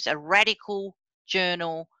Antipodes, a radical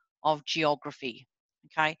journal of geography.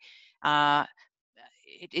 Okay.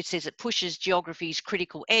 It says it pushes geography's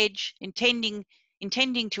critical edge, intending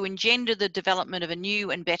to engender the development of a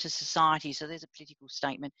new and better society. So there's a political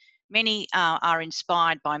statement. Many are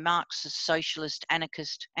inspired by Marxist, socialist,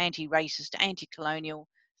 anarchist, anti-racist, anti-colonial,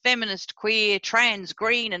 feminist, queer, trans,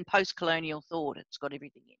 green, and post-colonial thought. It's got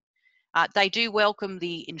everything in. They do welcome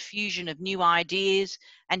the infusion of new ideas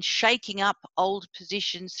and shaking up old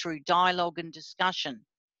positions through dialogue and discussion.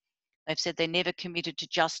 They've said they're never committed to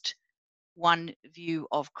just one view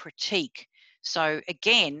of critique. So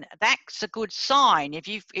again, that's a good sign. If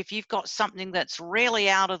you've got something that's really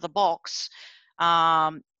out of the box, you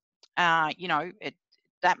know,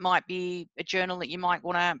 that might be a journal that you might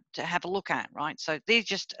want to have a look at, right? So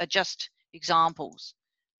these are just examples.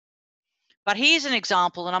 But here's an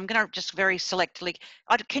example, and I'm going to just very selectively.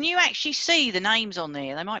 Can you actually see the names on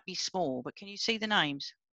there? They might be small, but can you see the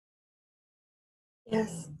names?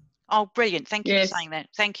 Yes. Oh, brilliant. Thank you for saying that.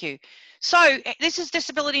 Thank you. So this is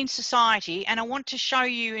Disability in Society, and I want to show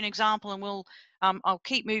you an example, and I'll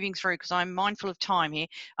keep moving through because I'm mindful of time here.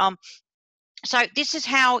 So this is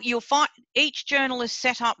how you'll find each journal is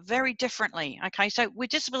set up very differently. Okay, so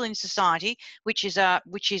with Disability in Society, which is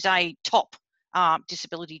a top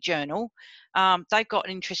disability journal, they've got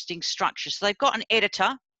an interesting structure. So they've got an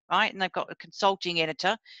editor, right, and they've got a consulting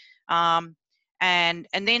editor. And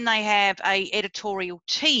then they have a editorial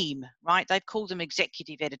team, right? They've called them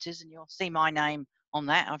executive editors, and you'll see my name on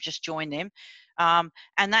that. I've just joined them. And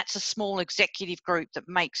that's a small executive group that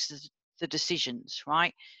makes the decisions,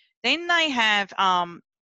 right? Then they have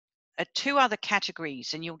two other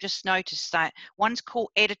categories, and you'll just notice that one's called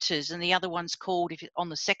editors and the other one's called, if on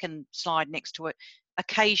the second slide next to it,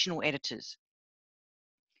 occasional editors.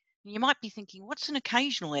 You might be thinking, what's an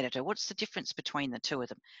occasional editor? What's the difference between the two of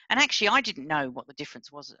them? And actually, I didn't know what the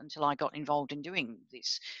difference was until I got involved in doing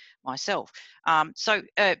this myself.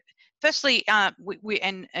 Firstly,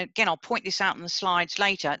 and again, I'll point this out in the slides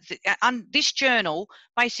later. This journal,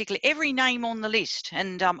 basically every name on the list,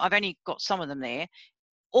 and I've only got some of them there,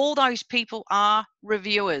 all those people are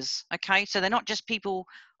reviewers, okay? So they're not just people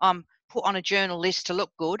put on a journal list to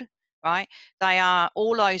look good, right? They are,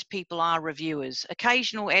 all those people are reviewers.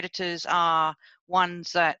 Occasional editors are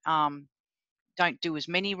ones that don't do as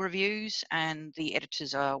many reviews, and the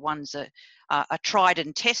editors are ones that are tried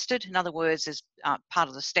and tested. In other words, as part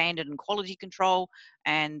of the standard and quality control,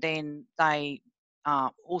 and then they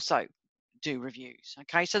also do reviews,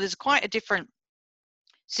 okay? So there's quite a different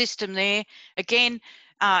system there. Again,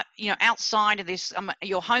 outside of this,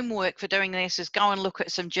 your homework for doing this is go and look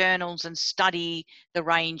at some journals and study the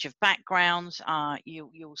range of backgrounds.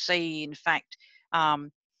 You'll see, in fact,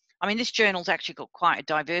 this journal's actually got quite a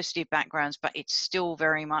diversity of backgrounds, but it's still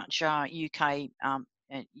very much UK,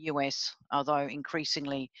 US, although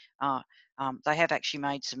increasingly they have actually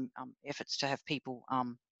made some efforts to have people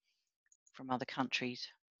from other countries.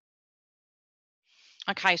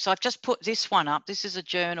 Okay, so I've just put this one up. This is a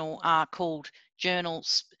journal called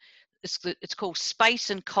it's called Space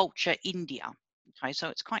and Culture India. Okay, so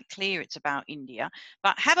it's quite clear it's about India.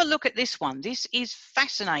 But have a look at this one. This is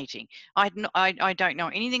fascinating. I don't know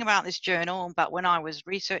anything about this journal, but when I was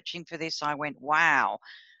researching for this, I went, wow.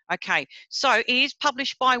 Okay, so it is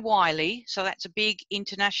published by Wiley, so that's a big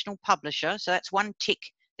international publisher. So that's one tick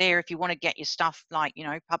there if you want to get your stuff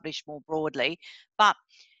published more broadly. But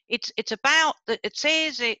it's about it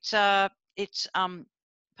says it's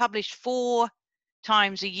published 4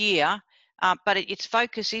 times a year, but its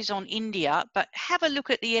focus is on India. But have a look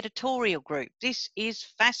at the editorial group. This is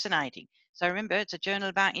fascinating. So remember, it's a journal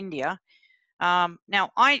about India.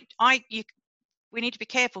 Now, we need to be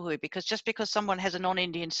careful here, because just because someone has a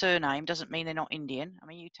non-Indian surname doesn't mean they're not Indian. I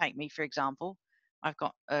mean, you take me, for example. I've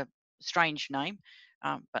got a strange name.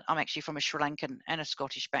 But I'm actually from a Sri Lankan and a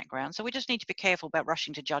Scottish background. So we just need to be careful about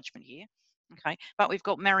rushing to judgment here. Okay, but we've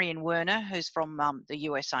got Marion Werner, who's from the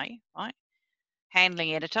USA, right?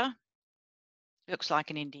 Handling editor. Looks like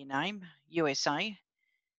an Indian name. USA.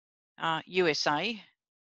 USA.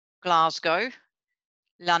 Glasgow.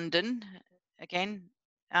 London. Again.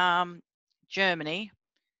 Germany.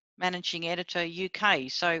 Managing editor UK.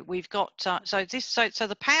 So we've got so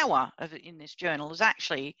the power of it in this journal is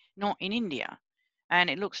actually not in India. And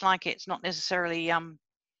it looks like it's not necessarily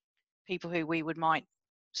people who we might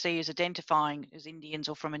see as identifying as Indians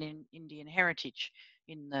or from an Indian heritage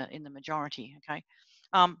in the majority. Okay,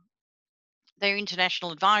 their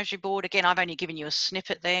international advisory board. Again, I've only given you a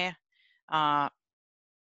snippet there.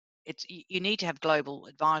 You need to have global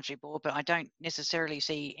advisory board, but I don't necessarily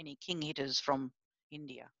see any king hitters from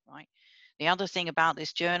India, right? The other thing about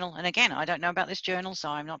this journal, and again, I don't know about this journal, so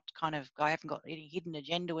I haven't got any hidden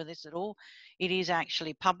agenda with this at all. It is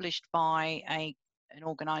actually published by an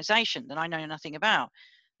organization that I know nothing about,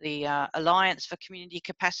 the Alliance for Community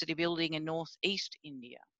Capacity Building in Northeast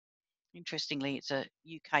India. Interestingly, it's a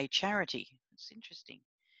UK charity. It's interesting.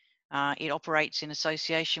 It operates in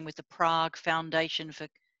association with the Prague Foundation for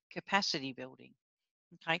Capacity Building.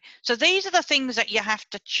 Okay, so these are the things that you have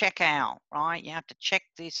to check out, right? You have to check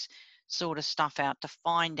this sort of stuff out to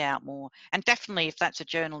find out more. And definitely, if that's a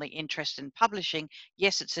journal that you're interested in publishing,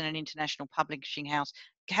 yes, it's in an international publishing house.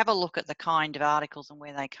 Have a look at the kind of articles and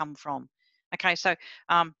where they come from. Okay, so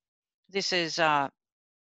this is the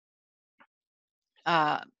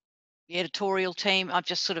editorial team. I've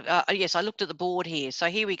just sort of, yes, I looked at the board here. So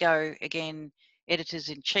here we go again, editors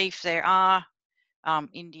in chief. There are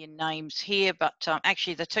Indian names here, but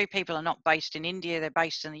actually the two people are not based in India, they're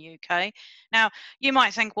based in the UK. Now, you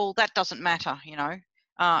might think, well, that doesn't matter,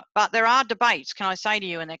 but there are debates, can I say to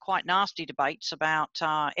you, and they're quite nasty debates about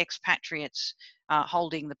expatriates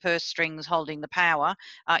holding the purse strings, holding the power.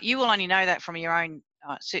 You will only know that from your own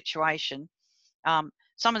situation.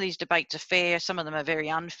 Some of these debates are fair, some of them are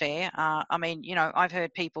very unfair. I've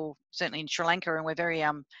heard people, certainly in Sri Lanka, and we're very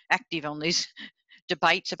active on these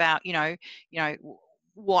debates about,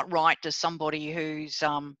 what right does somebody who's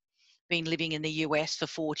been living in the US for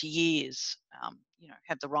 40 years,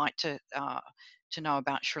 have the right to know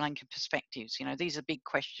about Sri Lankan perspectives. These are big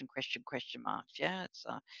question marks. Yeah, it's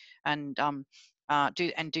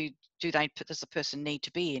does the person need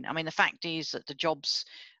to be in? I mean, the fact is that the jobs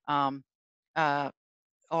are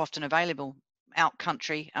often available out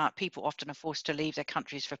country. People often are forced to leave their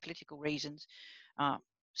countries for political reasons.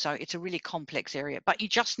 So it's a really complex area, but you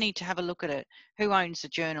just need to have a look at it. Who owns the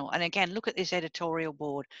journal? And again, look at this editorial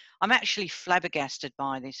board. I'm actually flabbergasted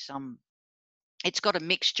by this. It's got a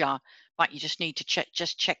mixture, but you just need to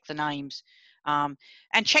check the names. And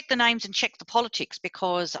check the names and check the politics,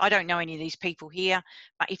 because I don't know any of these people here.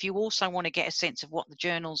 But if you also want to get a sense of what the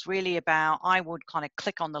journal's really about, I would kind of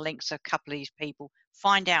click on the links of a couple of these people,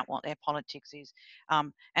 find out what their politics is.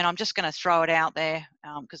 And I'm just going to throw it out there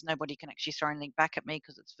because nobody can actually throw anything back at me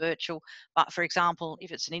because it's virtual. But for example,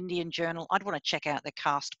 if it's an Indian journal, I'd want to check out their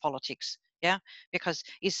caste politics. Yeah, because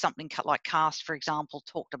is something like caste, for example,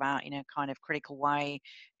 talked about in a kind of critical way,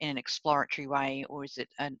 in an exploratory way, or is it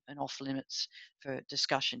an off limits for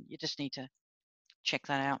discussion? You just need to check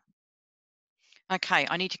that out. Okay,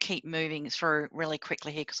 I need to keep moving through really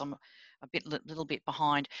quickly here because I'm a little bit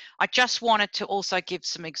behind. I just wanted to also give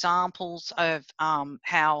some examples of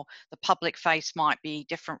how the public face might be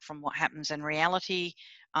different from what happens in reality.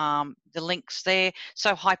 The links there.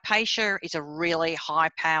 So Hypatia is a really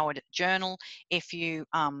high-powered journal. If you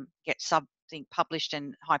get something published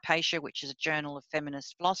in Hypatia, which is a journal of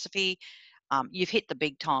feminist philosophy, you've hit the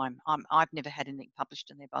big time. I've never had anything published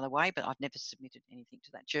in there, by the way, but I've never submitted anything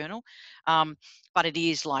to that journal. But it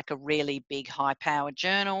is like a really big, high-powered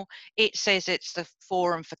journal. It says it's the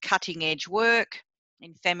forum for cutting-edge work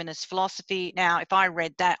in feminist philosophy. Now, if I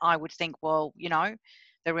read that, I would think, well, you know,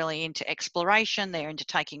 they're really into exploration. They're into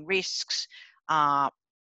taking risks.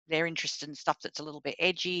 They're interested in stuff that's a little bit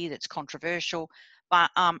edgy, that's controversial.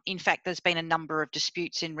 But in fact, there's been a number of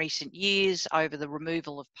disputes in recent years over the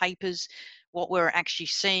removal of papers. What we're actually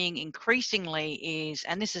seeing increasingly is,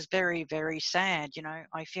 and this is very, very sad, you know,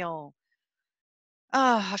 I feel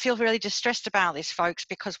really distressed about this, folks,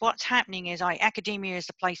 because what's happening is academia is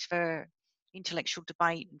a place for intellectual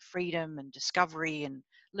debate and freedom and discovery and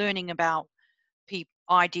learning about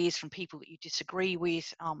ideas from people that you disagree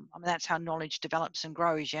with. I mean, that's how knowledge develops and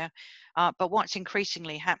grows, yeah. But what's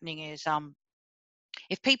increasingly happening is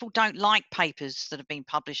if people don't like papers that have been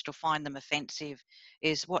published or find them offensive,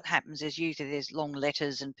 is what happens is usually there's long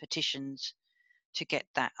letters and petitions to get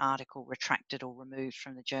that article retracted or removed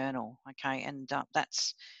from the journal. Okay, and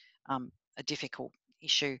that's a difficult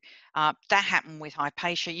issue. That happened with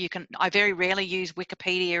Hypatia. I very rarely use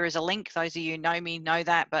Wikipedia as a link. Those of you who know me know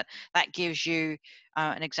that, but that gives you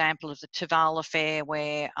an example of the Taval affair,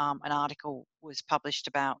 where an article was published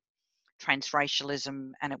about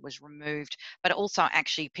transracialism and it was removed, but also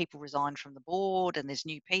actually people resigned from the board and there's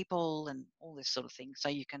new people and all this sort of thing. So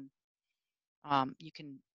you can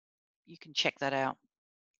check that out.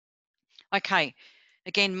 Okay,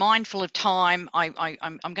 again, mindful of time, I'm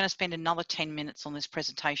going to spend another 10 minutes on this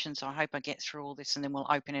presentation, so I hope I get through all this and then we'll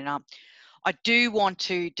open it up. I do want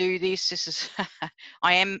to do this. This is,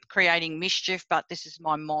 I am creating mischief, but this is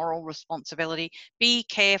my moral responsibility. Be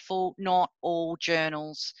careful, not all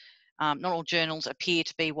journals appear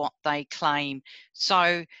to be what they claim.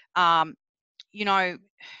 So, you know,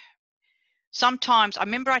 sometimes, I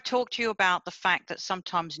remember I talked to you about the fact that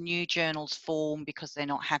sometimes new journals form because they're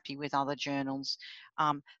not happy with other journals.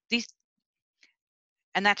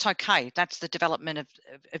 And that's okay. That's the development of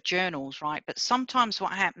journals, right? But sometimes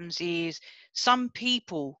what happens is some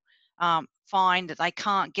people find that they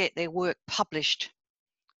can't get their work published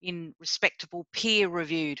in respectable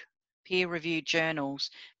peer-reviewed journals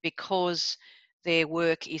because their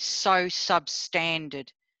work is so substandard.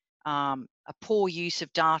 A poor use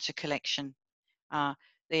of data collection.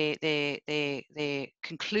 Their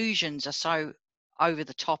conclusions are so over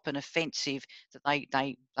the top and offensive that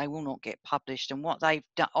they will not get published. And what they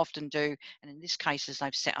often do, and in this case, is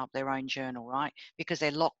they've set up their own journal, right? Because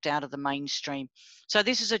they're locked out of the mainstream. So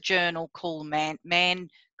this is a journal called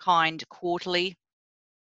Mankind Quarterly.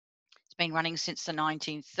 It's been running since the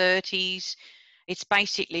 1930s. It's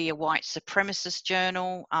basically a white supremacist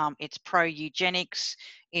journal. It's pro-eugenics.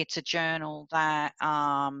 It's a journal that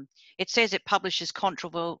it says it publishes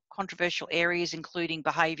controversial areas, including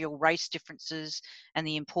behavioural race differences and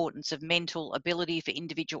the importance of mental ability for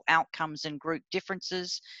individual outcomes and group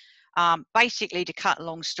differences. Basically, to cut a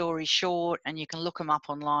long story short, and you can look them up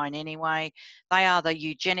online anyway, they are the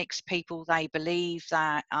eugenics people. They believe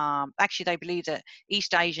that, actually they believe that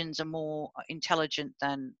East Asians are more intelligent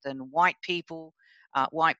than white people.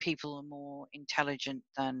 White people are more intelligent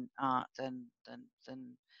than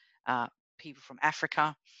people from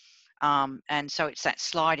Africa. And so it's that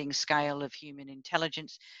sliding scale of human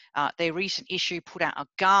intelligence. Their recent issue put out a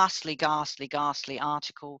ghastly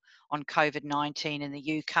article on COVID-19 in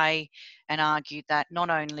the UK and argued that not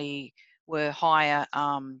only were higher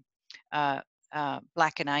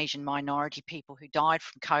Black and Asian minority people who died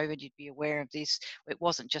from COVID, you'd be aware of this. It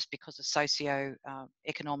wasn't just because of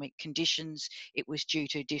socio-economic conditions, it was due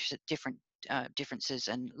to different differences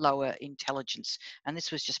and lower intelligence. And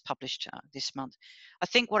this was just published this month. I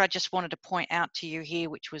think what I just wanted to point out to you here,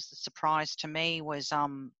 which was the surprise to me, was I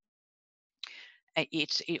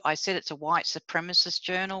said it's a white supremacist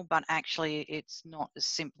journal, but actually it's not as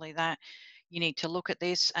simply that. You need to look at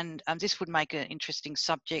this, and this would make an interesting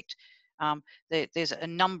subject. There's a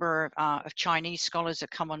number of Chinese scholars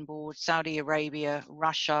that come on board, Saudi Arabia,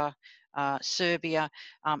 Russia, Serbia.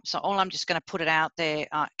 So all I'm just going to put it out there,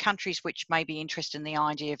 countries which may be interested in the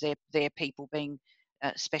idea of their people being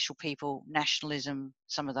special people, nationalism,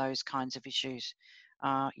 some of those kinds of issues.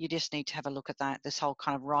 You just need to have a look at that, this whole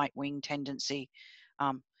kind of right-wing tendency.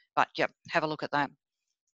 But yeah, have a look at that.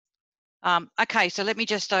 Okay, so let me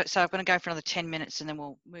just, so I'm going to go for another 10 minutes and then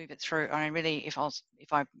we'll move it through. I mean, really,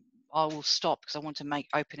 I will stop because I want to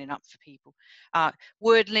open it up for people.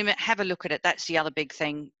 Word limit, have a look at it. That's the other big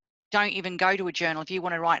thing. Don't even go to a journal. If you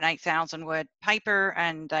want to write an 8,000 word paper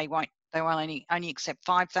and they will only accept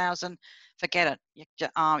 5,000, forget it.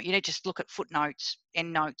 You need to just look at footnotes,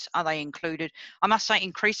 endnotes. Are they included? I must say,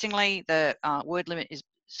 increasingly, the word limit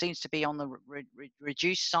seems to be on the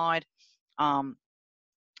reduced side.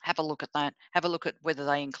 Have a look at that. Have a look at whether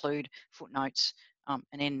they include footnotes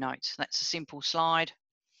and endnotes. That's a simple slide.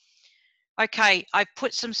 Okay, I've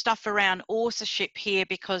put some stuff around authorship here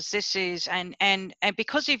because this is, and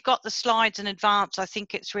because you've got the slides in advance, I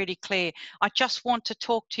think it's really clear. I just want to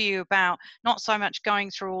talk to you about not so much going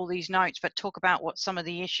through all these notes, but talk about what some of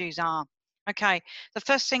the issues are. Okay, the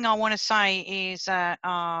first thing I want to say is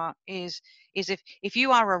if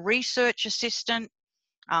you are a research assistant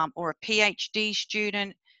or a PhD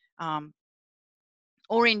student,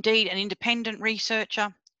 or indeed an independent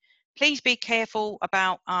researcher, please be careful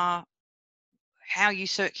about how you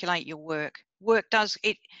circulate your work. Work does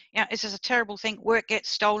it, this is a terrible thing. Work gets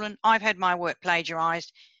stolen. I've had my work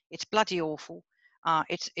plagiarized. It's bloody awful.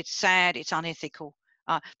 It's sad. It's unethical.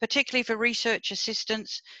 Particularly for research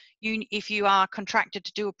assistants, if you are contracted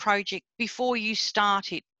to do a project, before you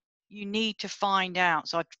start it, you need to find out.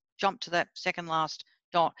 So I jumped to that second last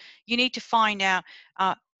dot. You need to find out,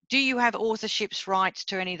 do you have authorships rights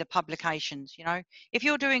to any of the publications? If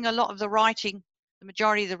you're doing a lot of the writing, the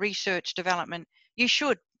majority of the research development, you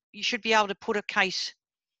should be able to put a case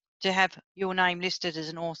to have your name listed as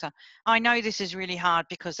an author. I know this is really hard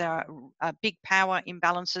because there are big power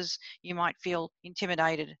imbalances. You might feel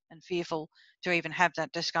intimidated and fearful to even have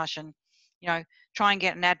that discussion. Try and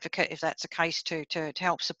get an advocate if that's the case to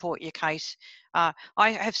help support your case. I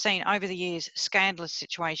have seen over the years scandalous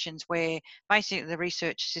situations where basically the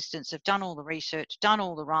research assistants have done all the research, done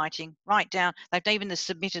all the writing, they've even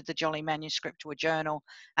submitted the jolly manuscript to a journal,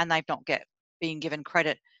 and they've not been given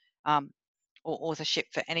credit or authorship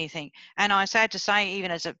for anything. And I'm sad to say,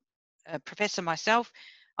 even as a professor myself,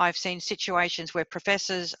 I've seen situations where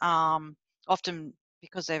professors, often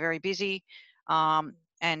because they're very busy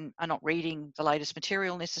and are not reading the latest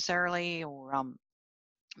material necessarily, or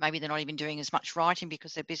maybe they're not even doing as much writing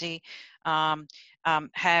because they're busy,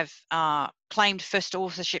 have claimed first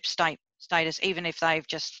authorship status, even if they've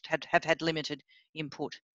just have had limited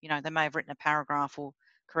input. They may have written a paragraph or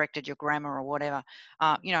corrected your grammar or whatever.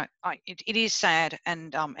 It is sad,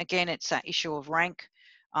 and again, it's that issue of rank.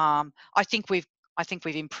 I think we've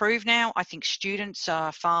improved now. I think students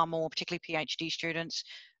are far more, particularly PhD students,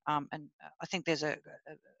 and I think there's a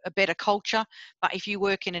better culture. But if you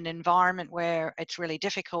work in an environment where it's really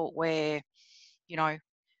difficult, where a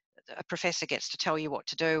professor gets to tell you what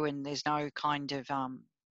to do and there's no kind of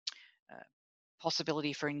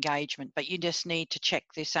possibility for engagement, but you just need to check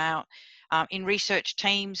this out. In research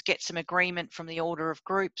teams, get some agreement from the order of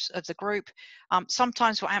the group.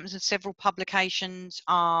 Sometimes what happens in several publications,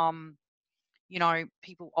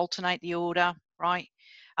 people alternate the order, right?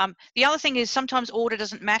 The other thing is sometimes order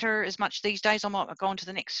doesn't matter as much these days. I might go on to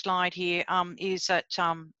the next slide here. Is that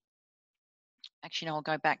actually, no, I'll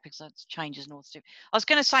go back because that changes north. I was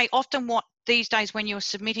going to say, often these days when you're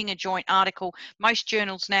submitting a joint article, most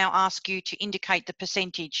journals now ask you to indicate the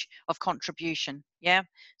percentage of contribution. Yeah,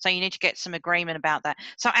 so you need to get some agreement about that.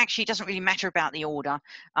 So actually, it doesn't really matter about the order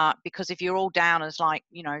because if you're all down as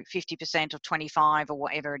 50% or 25 or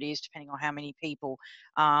whatever it is, depending on how many people,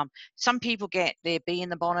 some people get their bee in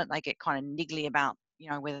the bonnet. They get kind of niggly about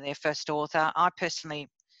whether they're first author. I personally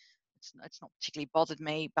it's not particularly bothered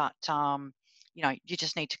me, but you know, you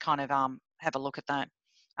just need to kind of have a look at that.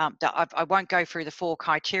 I won't go through the 4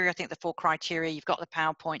 criteria. I think the 4 criteria, you've got the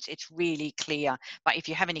PowerPoints, it's really clear. But if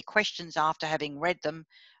you have any questions after having read them,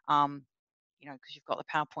 you know, because you've got the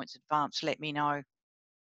PowerPoints advanced, let me know.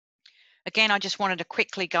 Again, I just wanted to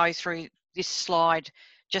quickly go through this slide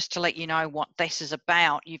just to let you know what this is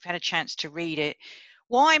about. You've had a chance to read it.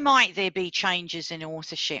 Why might there be changes in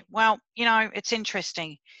authorship? Well, you know, it's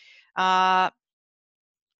interesting. You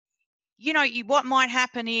know, what might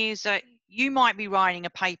happen is that you might be writing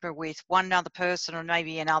a paper with one other person or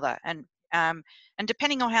maybe another, and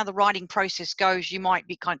depending on how the writing process goes, you might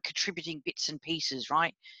be kind of contributing bits and pieces,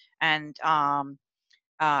 right? And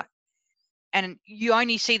you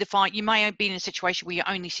only see the final. You may be in a situation where you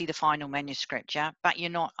only see the final manuscript, yeah, but you're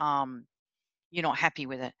not happy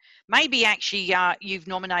with it. Maybe actually you've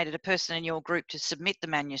nominated a person in your group to submit the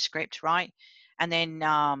manuscript, right? And then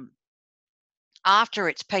after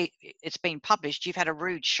it's been published, you've had a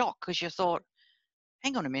rude shock because you thought,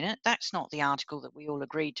 hang on a minute, that's not the article that we all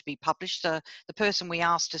agreed to be published. The person we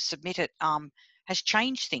asked to submit it has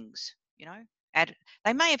changed things, you know.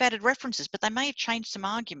 They may have added references, but they may have changed some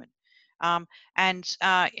argument. And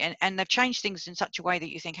they've changed things in such a way that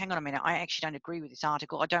you think, hang on a minute, I actually don't agree with this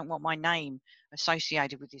article. I don't want my name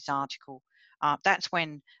associated with this article. That's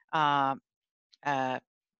when there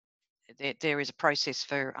is a process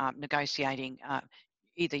for negotiating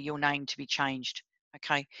either your name to be changed.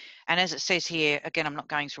 Okay, and as it says here, again, I'm not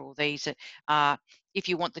going through all these. If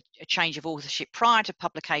you want a change of authorship prior to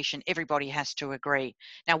publication, everybody has to agree.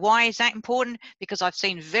 Now, why is that important? Because I've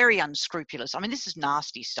seen very unscrupulous, I mean, this is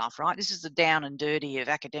nasty stuff, right? This is the down and dirty of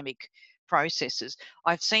academic processes.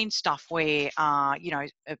 I've seen stuff where, you know,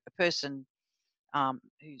 a person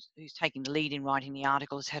who's taking the lead in writing the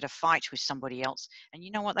article has had a fight with somebody else, and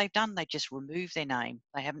you know what they've done? They just removed their name.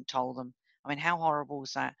 They haven't told them. I mean, how horrible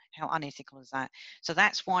is that? How unethical is that? So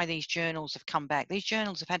that's why these journals have come back. These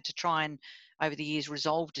journals have had to try and, over the years,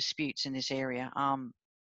 resolve disputes in this area.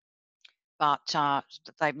 But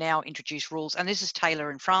they've now introduced rules, and this is Taylor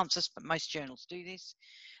and Francis, but most journals do this,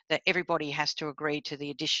 that everybody has to agree to the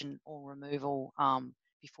addition or removal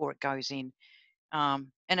before it goes in.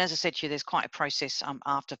 And as I said to you, there's quite a process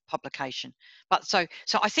after publication. But so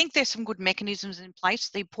I think there's some good mechanisms in place.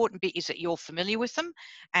 The important bit is that you're familiar with them,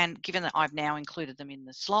 and given that I've now included them in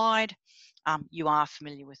the slide, you are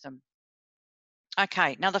familiar with them.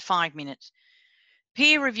 Okay, another 5 minutes.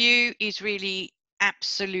 Peer review is really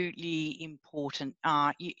absolutely important.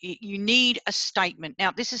 You need a statement.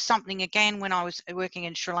 Now, this is something, again, when I was working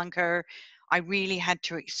in Sri Lanka, I really had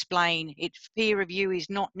to explain it. Peer review is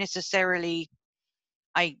not necessarily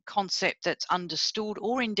a concept that's understood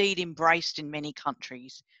or indeed embraced in many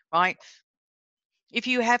countries, right? If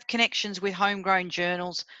you have connections with homegrown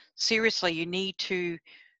journals, seriously, you need to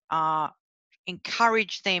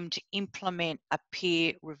encourage them to implement a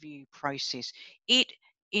peer review process. It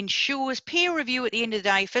ensures peer review at the end of the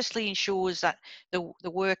day, firstly ensures that the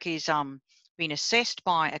work is being assessed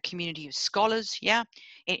by a community of scholars, yeah?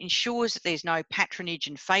 It ensures that there's no patronage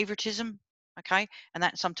and favoritism, okay? And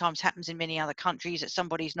that sometimes happens in many other countries, that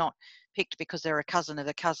somebody's not picked because they're a cousin of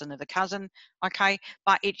a cousin of a cousin, okay?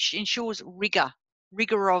 But it ensures rigor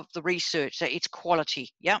of the research, that it's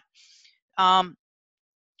quality, yeah?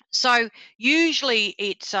 So usually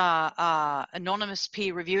it's anonymous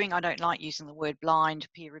peer reviewing. I don't like using the word blind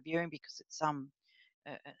peer reviewing because it's an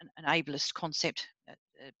ableist concept,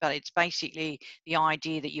 but it's basically the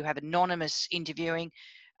idea that you have anonymous interviewing,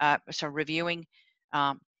 reviewing,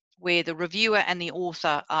 where the reviewer and the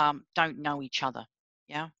author don't know each other.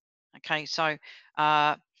 Yeah. Okay. So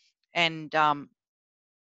I'll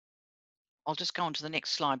just go on to the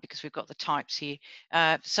next slide because we've got the types here.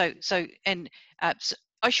 So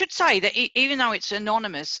I should say that even though it's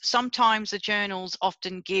anonymous, sometimes the journals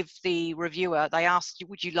often give the reviewer, they ask,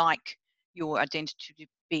 would you like your identity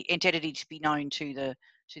to be known to the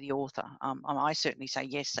author? I certainly say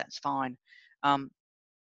yes, that's fine.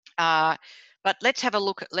 But let's have a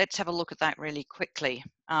look at that really quickly.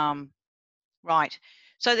 Right.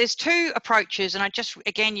 So there's 2 approaches, and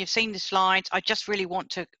again, you've seen the slides. I just really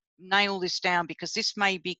want to nail this down because this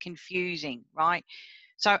may be confusing, right?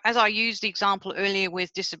 So as I used the example earlier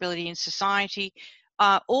with Disability in Society,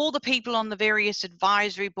 all the people on the various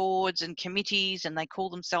advisory boards and committees, and they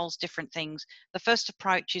call themselves different things, the first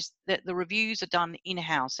approach is that the reviews are done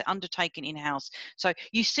in-house, they're undertaken in-house. So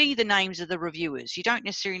you see the names of the reviewers. You don't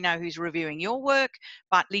necessarily know who's reviewing your work,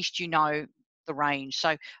 but at least you know the range.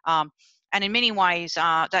 So and in many ways,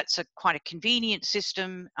 that's quite a convenient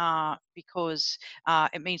system because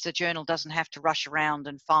it means the journal doesn't have to rush around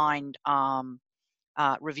and find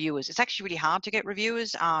reviewers. It's actually really hard to get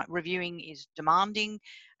reviewers. Reviewing is demanding,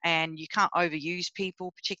 and you can't overuse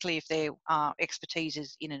people, particularly if their expertise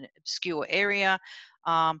is in an obscure area.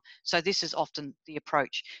 So this is often the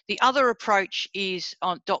approach. The other approach is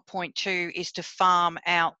on dot point 2 is to farm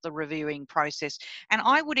out the reviewing process. And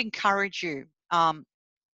I would encourage you,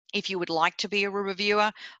 if you would like to be a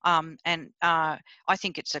reviewer, I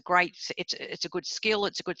think it's a great, it's a good skill.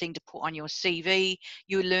 It's a good thing to put on your CV.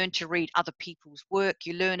 You learn to read other people's work.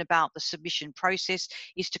 You learn about the submission process.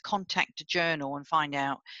 Is to contact a journal and find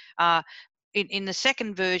out. In the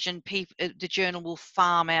second version, the journal will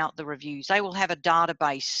farm out the reviews. They will have a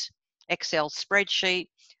database, Excel spreadsheet,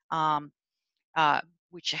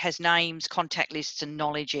 which has names, contact lists, and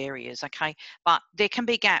knowledge areas, okay? But there can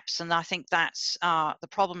be gaps, and I think that's the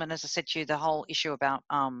problem. And as I said to you, the whole issue about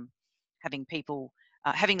having people,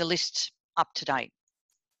 having the lists up to date.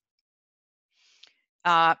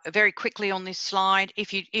 Very quickly on this slide,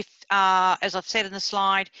 if as I've said in the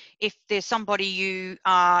slide, if there's somebody you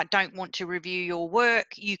don't want to review your work,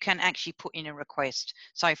 you can actually put in a request.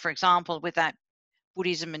 So for example, with that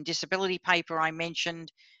Buddhism and disability paper I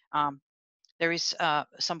mentioned, there is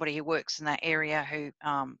somebody who works in that area who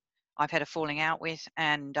I've had a falling out with,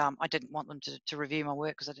 and I didn't want them to review my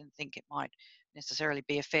work because I didn't think it might necessarily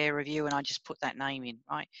be a fair review, and I just put that name in,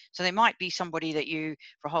 right? So there might be somebody that you,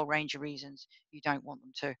 for a whole range of reasons, you don't want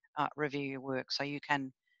them to review your work, so you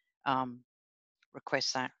can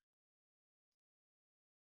request that.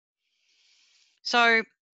 So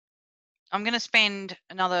I'm going to spend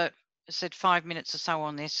another, I said 5 minutes or so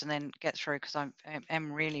on this and then get through, because I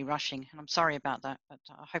am really rushing, and I'm sorry about that, but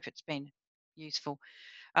I hope it's been useful.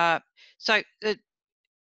 So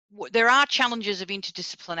there are challenges of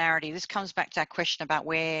interdisciplinarity. This comes back to our question about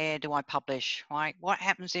where do I publish, right? What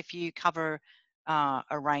happens if you cover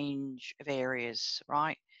a range of areas,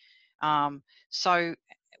 right? So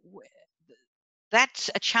that's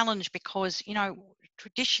a challenge because, you know,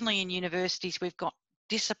 traditionally in universities, we've got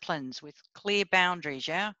disciplines with clear boundaries,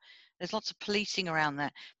 yeah? There's lots of policing around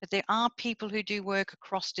that, but there are people who do work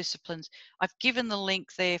across disciplines. I've given the link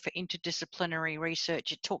there for interdisciplinary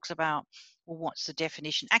research. It talks about, well, what's the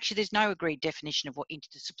definition? Actually, there's no agreed definition of what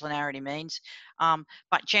interdisciplinarity means,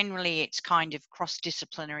 but generally it's kind of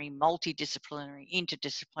cross-disciplinary, multidisciplinary,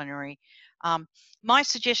 interdisciplinary. My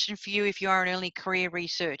suggestion for you, if you are an early career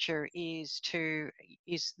researcher, is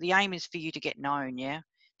the aim is for you to get known, yeah,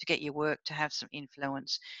 to get your work to have some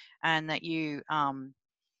influence, and that you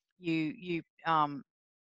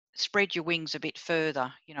spread your wings a bit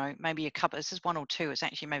further. You know, maybe a couple. This is one or two. It's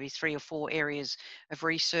actually maybe 3 or 4 areas of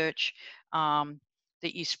research, that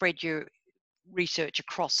you spread your research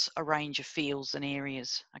across a range of fields and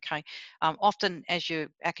areas. Okay, often as your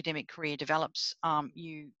academic career develops,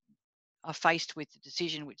 you are faced with the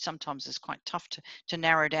decision, which sometimes is quite tough to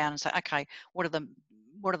narrow down and say, okay,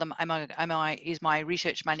 is my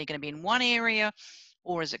research mainly going to be in one area,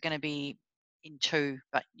 or is it going to be in 2?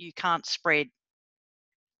 But you can't spread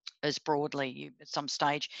as broadly at some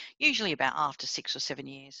stage, usually about after 6 or 7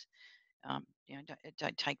 years. You know,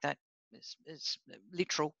 don't take that as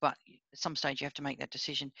literal, but at some stage you have to make that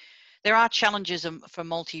decision. There are challenges for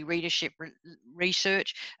multi-readership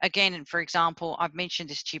research. Again, for example, I've mentioned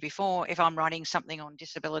this to you before. If I'm writing something on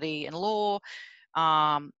disability and law,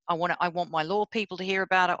 I want my law people to hear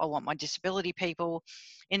about it. I want my disability people.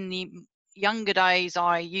 In the younger days,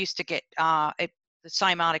 I used to get the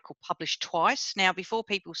same article published twice. Now, before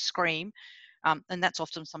people scream, and that's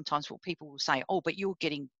often sometimes what people will say, oh, but you're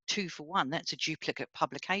getting 2 for 1. That's a duplicate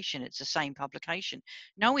publication. It's the same publication.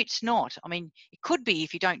 No, it's not. I mean, it could be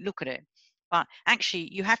if you don't look at it. But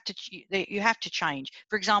actually, you have to change.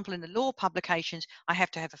 For example, in the law publications, I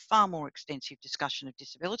have to have a far more extensive discussion of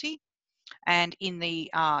disability. And in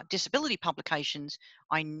the disability publications,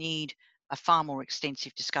 I need a far more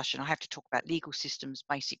extensive discussion. I have to talk about legal systems,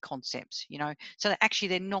 basic concepts, you know, so that actually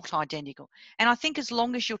they're not identical. And I think as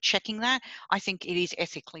long as you're checking that, I think it is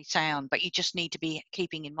ethically sound, but you just need to be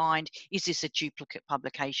keeping in mind, is this a duplicate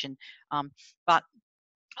publication? But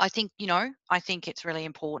I think, you know, I think it's really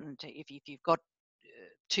important if you've got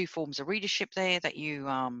 2 forms of readership there, that you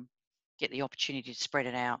get the opportunity to spread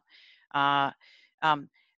it out.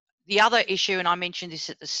 The other issue, and I mentioned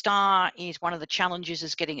this at the start, is one of the challenges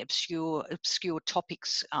is getting obscure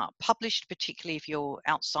topics published, particularly if you're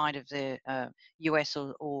outside of the US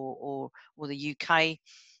or the UK,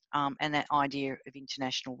 and that idea of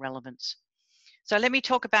international relevance. So let me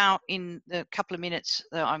talk about, in the couple of minutes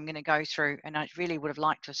that I'm going to go through, and I really would have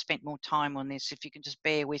liked to have spent more time on this, if you can just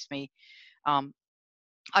bear with me.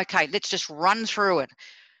 Okay, let's just run through it.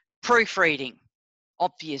 Proofreading,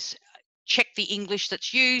 obvious. Check the English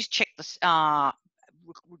that's used, check the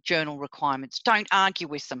journal requirements. Don't argue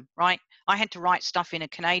with them, right? I had to write stuff in a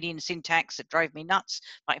Canadian syntax that drove me nuts.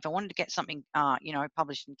 But if I wanted to get something, you know,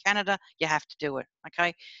 published in Canada, you have to do it,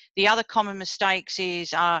 okay? The other common mistakes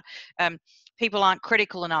is people aren't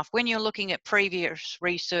critical enough. When you're looking at previous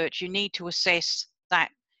research, you need to assess that.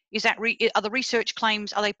 Is that are the research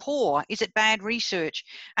claims, are they poor? Is it bad research?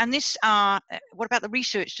 And this, what about the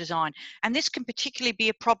research design? And this can particularly be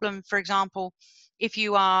a problem, for example, if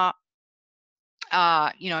you are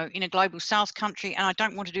you know, in a global south country, and I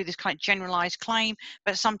don't want to do this kind of generalized claim,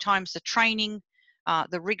 but sometimes the training,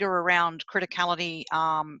 the rigor around criticality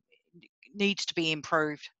needs to be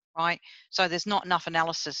improved, right? So there's not enough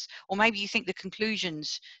analysis, or maybe you think the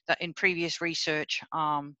conclusions that in previous research,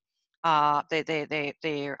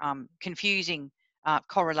 they're confusing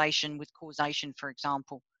correlation with causation, for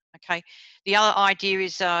example. Okay. The other idea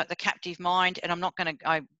is the captive mind, and I'm not going to.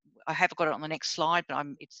 I have got it on the next slide, but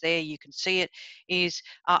it's there, you can see it, is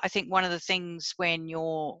I think one of the things when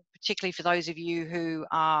you're, particularly for those of you who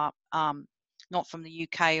are not from the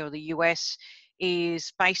UK or the US,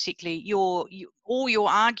 is basically all your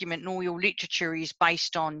argument and all your literature is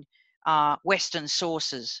based on Western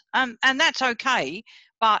sources. And that's okay,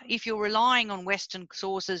 but if you're relying on Western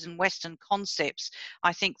sources and Western concepts,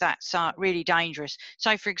 I think that's really dangerous.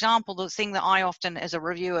 So for example, the thing that I often as a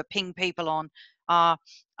reviewer ping people on are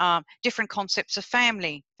different concepts of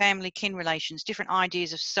family, kin relations, different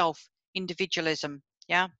ideas of self, individualism,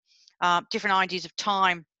 yeah, different ideas of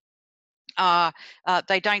time.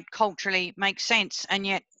 They don't culturally make sense, and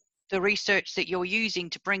yet the research that you're using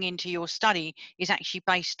to bring into your study is actually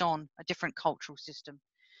based on a different cultural system.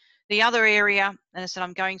 The other area, and I said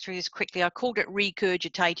I'm going through this quickly, I called it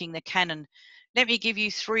regurgitating the canon. Let me give you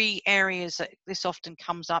 3 areas that this often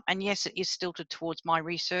comes up, and yes, it is stilted towards my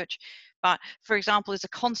research, but for example, there's a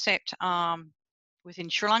concept within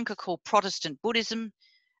Sri Lanka called Protestant Buddhism.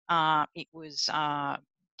 It was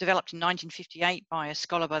developed in 1958 by a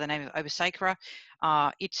scholar by the name of Obasekara.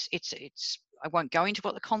 I won't go into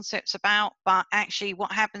what the concept's about, but actually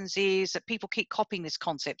what happens is that people keep copying this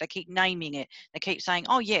concept. They keep naming it. They keep saying,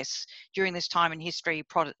 oh yes, during this time in history,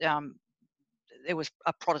 there was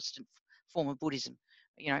a Protestant form of Buddhism.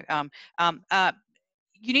 You know,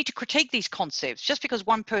 you need to critique these concepts. Just because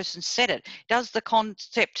one person said it, does the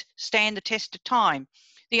concept stand the test of time?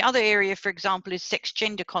 The other area, for example, is sex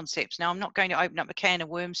gender concepts. Now, I'm not going to open up a can of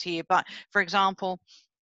worms here, but for example,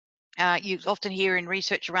 you often hear in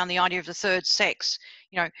research around the idea of the third sex.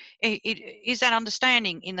 You know, is that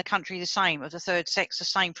understanding in the country the same of the third sex, the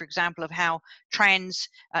same, for example, of how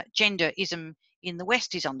transgenderism in the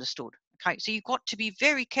West is understood? Okay, so you've got to be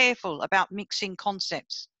very careful about mixing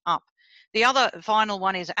concepts up. The other final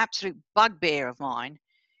one is an absolute bugbear of mine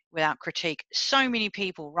without critique. So many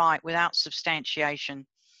people write without substantiation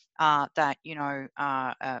that, you know,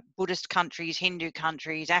 Buddhist countries, Hindu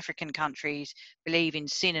countries, African countries believe in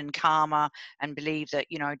sin and karma and believe that,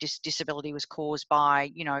 you know, disability was caused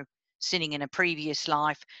by, you know, sinning in a previous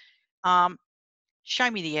life.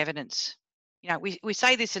 Show me the evidence. You know, we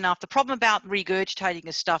say this enough. The problem about regurgitating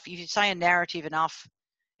this stuff, if you say a narrative enough,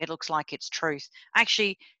 it looks like it's truth.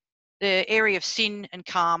 Actually, the area of sin and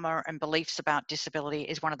karma and beliefs about disability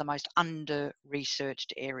is one of the most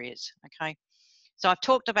under-researched areas, okay? So I've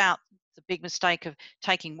talked about the big mistake of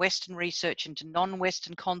taking Western research into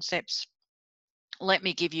non-Western concepts. Let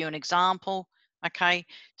me give you an example, okay?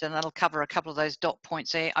 So that'll cover a couple of those dot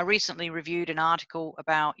points there. I recently reviewed an article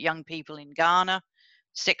about young people in Ghana,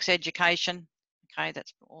 sex education, okay?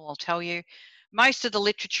 That's all I'll tell you. Most of the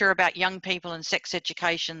literature about young people and sex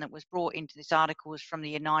education that was brought into this article was from the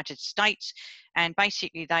United States, and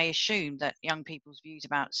basically they assumed that young people's views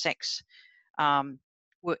about sex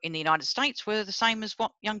were in the United States were the same as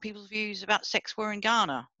what young people's views about sex were in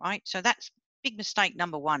Ghana, right? So that's big mistake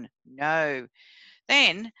number 1. No.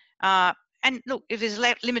 Then, and look, if there's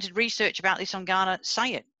limited research about this on Ghana,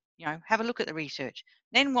 say it. You know, have a look at the research.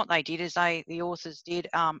 Then what they did is the authors did,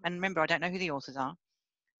 and remember, I don't know who the authors are.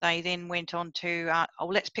 They then went on to, oh,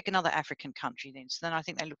 let's pick another African country then. So then I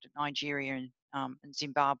think they looked at Nigeria and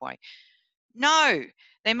Zimbabwe. No,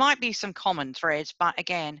 there might be some common threads, but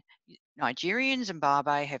again, Nigeria and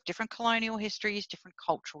Zimbabwe have different colonial histories, different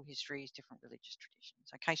cultural histories, different religious traditions.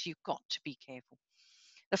 Okay, so you've got to be careful.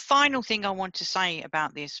 The final thing I want to say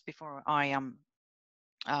about this before I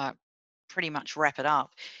pretty much wrap it up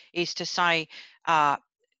is to say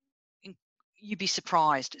you'd be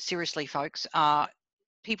surprised, seriously, folks.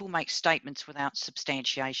 People make statements without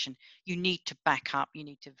substantiation. You need to back up. You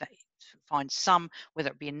need to find some, whether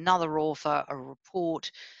it be another author, a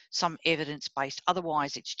report, some evidence-based.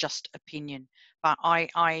 Otherwise, it's just opinion. But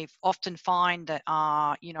I often find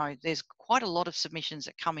that, you know, there's quite a lot of submissions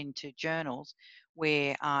that come into journals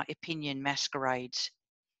where opinion masquerades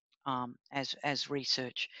as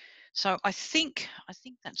research. So I think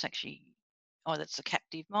that's actually, oh, that's the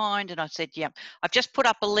captive mind. And I said, yeah, I've just put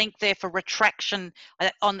up a link there for Retraction.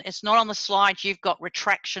 It's not on the slide. You've got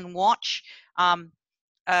Retraction Watch. I'm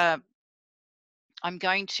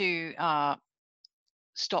going to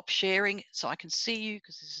stop sharing so I can see you,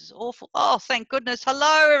 because this is awful. Oh, thank goodness.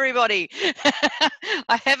 Hello, everybody.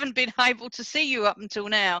 I haven't been able to see you up until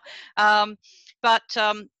now.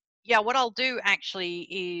 Yeah, what I'll do actually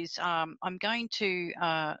is I'm going to,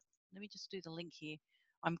 let me just do the link here.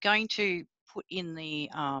 I'm going to put in the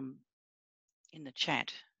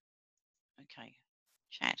chat. Okay,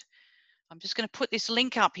 chat. I'm just going to put this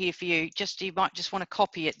link up here for you. You might just want to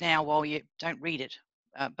copy it now while you don't read it.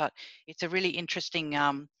 But it's a really interesting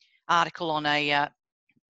article on a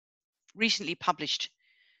recently published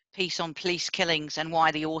piece on police killings and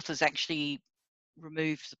why the authors actually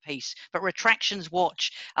removed the piece. But Retractions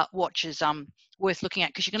Watch is worth looking at,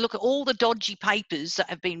 because you can look at all the dodgy papers that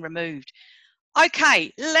have been removed.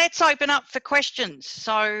 Okay, let's open up for questions.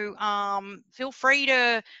 So feel free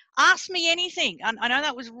to ask me anything. I know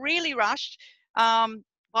that was really rushed.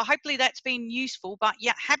 Well, hopefully that's been useful, but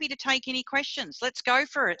yeah, happy to take any questions. Let's go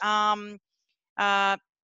for it. I'll put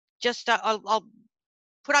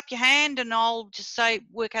up your hand and I'll just say,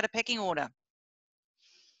 work out a pecking order.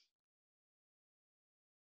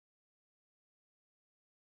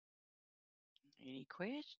 Any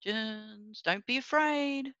questions? Don't be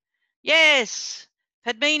afraid. Yes,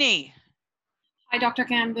 Padmini. Hi, Dr.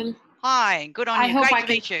 Campbell. Hi, good on you. Great to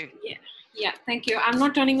meet you. Yeah, thank you. I'm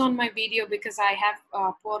not turning on my video because I have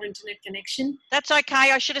poor internet connection. That's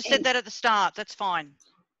okay. I should have said that at the start. That's fine.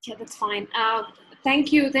 Yeah, that's fine.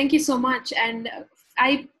 Thank you so much. And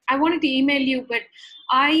I wanted to email you, but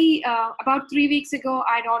about 3 weeks ago,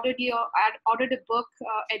 I'd ordered a book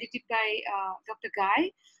edited by Dr.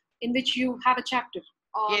 Guy, in which you have a chapter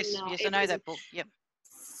on. Yes, I know that book. Yep.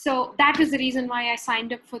 So that was the reason why I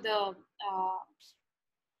signed up for the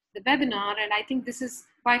webinar, and I think this is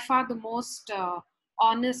by far the most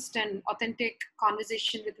honest and authentic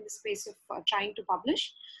conversation within the space of trying to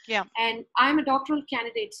publish. Yeah. And I'm a doctoral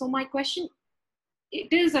candidate, so my question,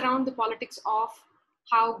 it is around the politics of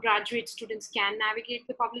how graduate students can navigate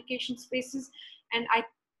the publication spaces. And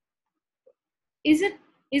is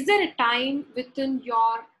there a time within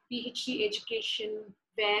your PhD education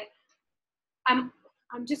where I'm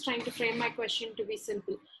just trying to frame my question to be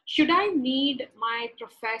simple. Should I need my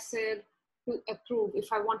professor to approve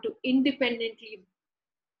if I want to independently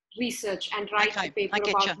research and write a paper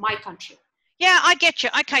about my country? Yeah, I get you.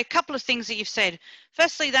 Okay, a couple of things that you've said.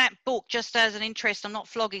 Firstly, that book, just as an interest, I'm not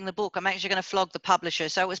flogging the book. I'm actually going to flog the publisher.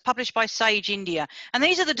 So it was published by Sage India. And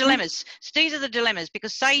these are the dilemmas. These are the dilemmas,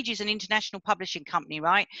 because Sage is an international publishing company,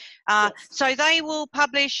 right? Yes. So they will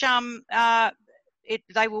publish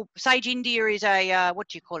Sage India is a what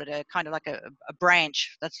do you call it, a kind of like a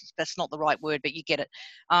branch. That's not the right word, but you get it.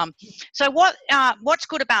 So what's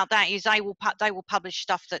good about that is they will publish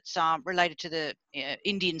stuff that's related to the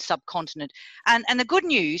Indian subcontinent, and the good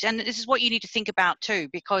news, and this is what you need to think about too,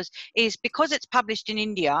 because it's published in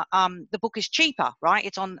India, the book is cheaper, right?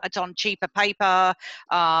 It's on cheaper paper.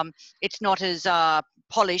 It's not as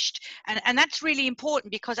polished, and that's really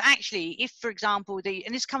important, because actually, if, for example,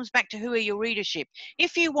 and this comes back to who are your readership,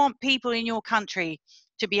 if you want people in your country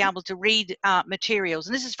to be able to read materials,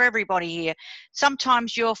 and this is for everybody here,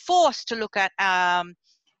 sometimes you're forced to look at a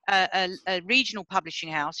regional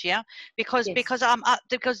publishing house, yeah, because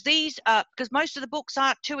most of the books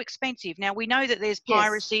are too expensive. Now we know that there's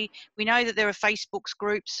piracy. Yes. We know that there are Facebook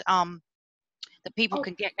groups that people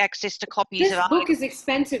can get access to copies of. This book is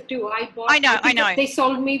expensive too. I know. They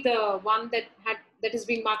sold me the one that is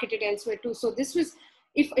being marketed elsewhere too. So this was,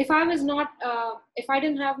 if I was not, if I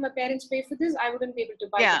didn't have my parents pay for this, I wouldn't be able to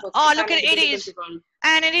buy the book. Oh, look, it is,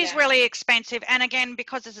 and it is really expensive. And again,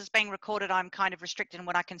 because this is being recorded, I'm kind of restricted in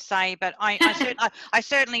what I can say. But I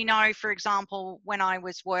certainly know, for example, when I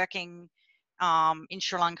was working in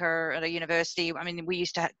Sri Lanka at a university, I mean, we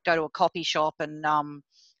used to go to a copy shop and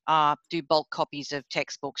do bulk copies of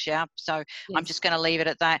textbooks, yeah? So yes. I'm just going to leave it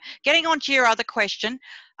at that. Getting on to your other question.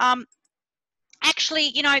 Actually,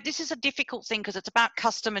 you know, this is a difficult thing because it's about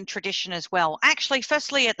custom and tradition as well. Actually,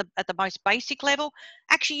 firstly, at the most basic level,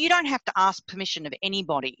 actually, you don't have to ask permission of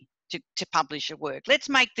anybody to publish a work. Let's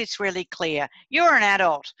make this really clear. You're an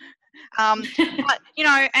adult. But, you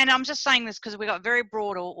know, and I'm just saying this because we've got a very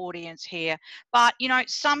broad audience here. But, you know,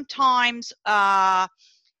 sometimes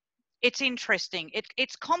it's interesting.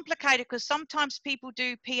 It's complicated because sometimes people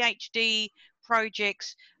do PhD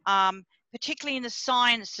projects, particularly in the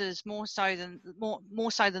sciences, more so than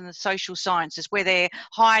the social sciences, where they're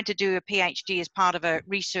hired to do a PhD as part of a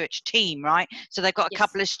research team, right? So they've got a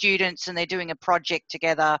couple of students and they're doing a project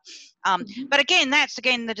together. But again, that's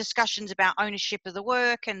the discussions about ownership of the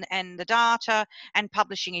work and the data and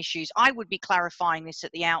publishing issues. I would be clarifying this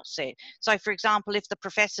at the outset. So, for example, if the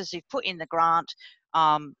professors who've put in the grant,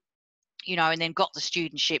 you know, and then got the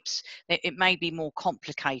studentships, it may be more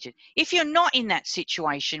complicated. If you're not in that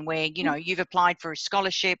situation where, you know, you've applied for a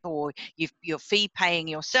scholarship or you're fee paying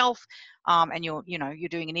yourself, and you're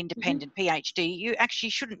doing an independent PhD, you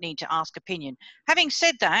actually shouldn't need to ask opinion. Having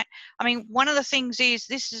said that, I mean, one of the things is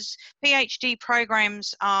PhD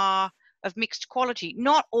programs are of mixed quality.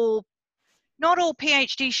 Not all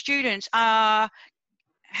PhD students are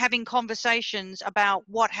having conversations about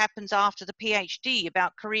what happens after the PhD,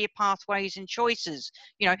 about career pathways and choices.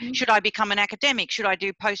 You know, should I become an academic? Should I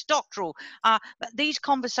do postdoctoral? These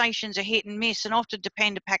conversations are hit and miss and often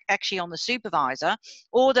depend actually on the supervisor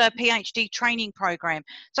or the PhD training program.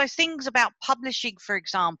 So things about publishing, for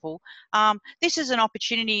example, this is an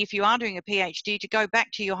opportunity if you are doing a PhD to go back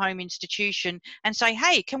to your home institution and say,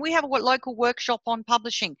 hey, can we have a local workshop on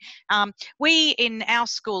publishing? We in our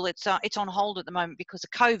school, it's on hold at the moment because of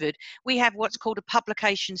COVID. We have what's called a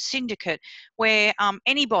publication syndicate, where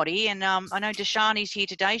anybody, and I know Dashani's here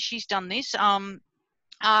today, she's done this,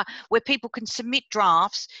 where people can submit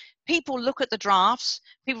drafts. People look at the drafts,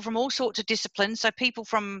 people from all sorts of disciplines, so people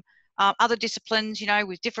from other disciplines, you know,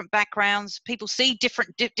 with different backgrounds. People see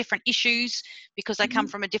different issues because they come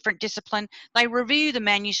from a different discipline. They review the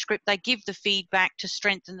manuscript, they give the feedback to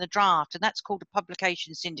strengthen the draft, and that's called a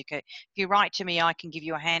publication syndicate. If you write to me, I can give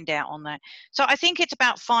you a handout on that. So I think it's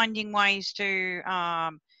about finding ways to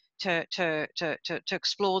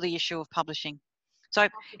explore the issue of publishing. So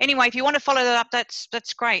anyway, if you want to follow that up,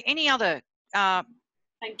 that's great. Any other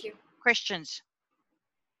thank you questions?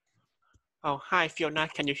 Oh, hi, Fiona.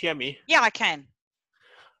 Can you hear me? Yeah, I can.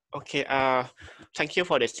 Okay. Thank you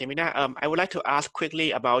for the seminar. I would like to ask quickly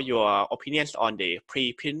about your opinions on the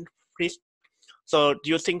preprint, please. So, do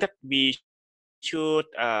you think that we should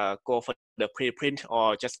go for the preprint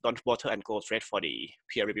or just don't bother and go straight for the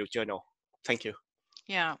peer-reviewed journal? Thank you.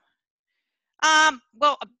 Yeah.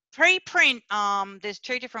 Well, preprint. There's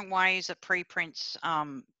two different ways that preprints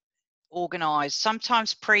organized.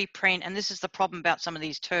 Sometimes preprint, and this is the problem about some of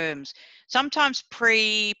these terms, sometimes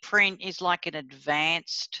preprint is like an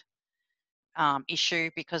advanced issue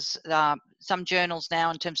because some journals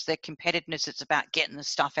now, in terms of their competitiveness, it's about getting the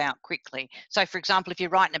stuff out quickly. So for example, if you're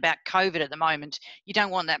writing about COVID at the moment, you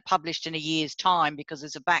don't want that published in a year's time because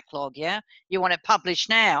there's a backlog. Yeah, you want it published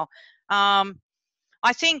now. I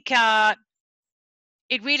think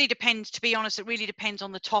it really depends, to be honest, it really depends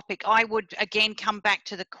on the topic. I would, again, come back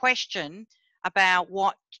to the question about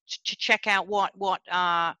to check out what's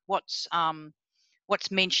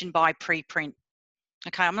mentioned by preprint.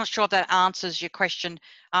 Okay, I'm not sure if that answers your question.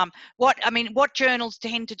 What journals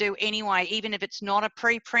tend to do anyway, even if it's not a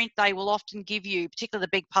preprint, they will often give you, particularly the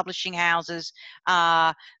big publishing houses,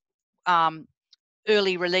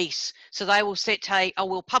 early release. So they will say, oh,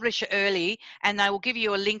 we'll publish it early, and they will give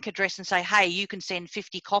you a link address and say, hey, you can send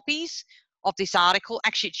 50 copies of this article.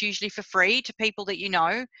 Actually, it's usually for free to people that you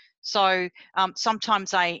know. So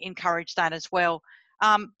sometimes they encourage that as well.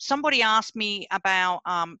 Somebody asked me about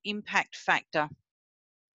impact factor.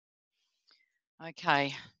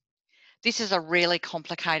 Okay. This is a really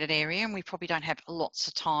complicated area and we probably don't have lots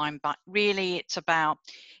of time, but really it's about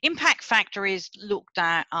impact factor is looked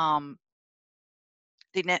at,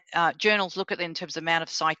 journals look at it in terms of the amount of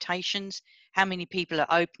citations, how many people are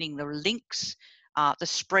opening the links, the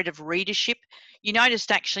spread of readership. You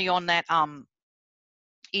noticed actually on that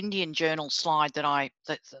Indian journal slide that I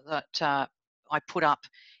put up,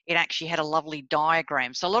 it actually had a lovely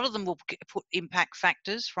diagram. So a lot of them will put impact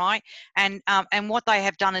factors, right? And what they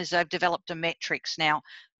have done is they've developed a metrics. Now,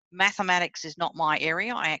 mathematics is not my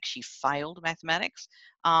area. I actually failed mathematics.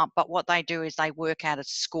 But what they do is they work out a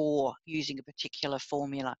score using a particular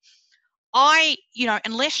formula.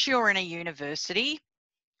 Unless you're in a university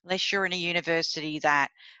that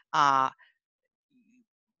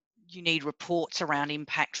you need reports around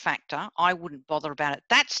impact factor, I wouldn't bother about it.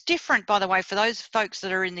 That's different, by the way, for those folks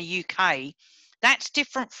that are in the UK, that's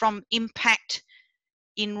different from impact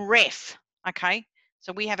in ref, okay?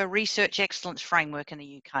 So we have a research excellence framework in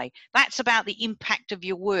the UK. That's about the impact of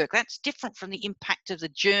your work. That's different from the impact of the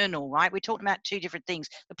journal, right? We're talking about two different things.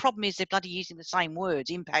 The problem is they're bloody using the same words,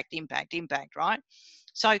 impact, impact, impact, right?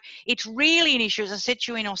 So it's really an issue. As I said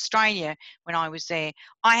to you in Australia when I was there,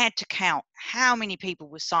 I had to count how many people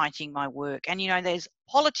were citing my work. And, you know, there's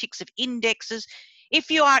politics of indexes. If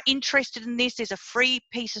you are interested in this, there's a free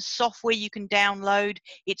piece of software you can download.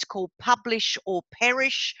 It's called Publish or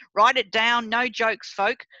Perish. Write it down. No jokes,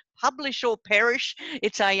 folk. Publish or Perish.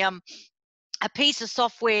 It's a piece of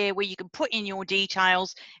software where you can put in your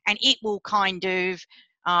details and it will kind of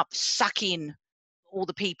suck in all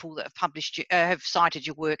the people that have published have cited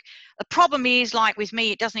your work. The problem is, like with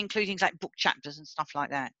me, it doesn't include things like book chapters and stuff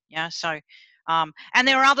like that. Yeah. So and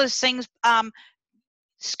there are other things.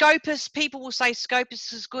 Scopus, people will say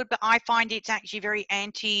Scopus is good, but I find it's actually very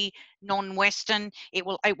anti-non-Western. It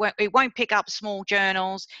won't pick up small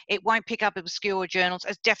journals. It won't pick up obscure journals.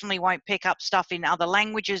 It definitely won't pick up stuff in other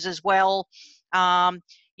languages as well.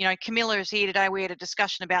 You know, Camilla is here today. We had a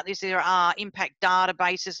discussion about this. There are impact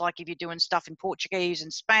databases, like if you're doing stuff in Portuguese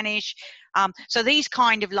and Spanish. So these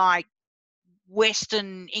kind of like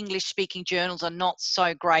Western English speaking journals are not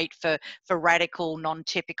so great for radical,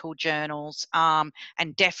 non-typical journals,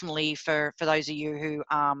 and definitely for those of you who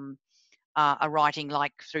are writing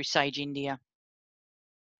like through Sage India.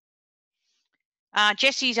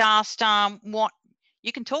 Jesse's asked what,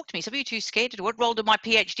 you can talk to me, some of you too scared to do. What role did my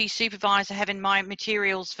PhD supervisor have in my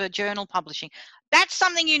materials for journal publishing? That's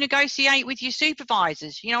something you negotiate with your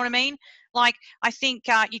supervisors, you know what I mean? Like, I think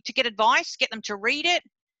to get advice, get them to read it.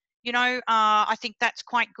 You know, I think that's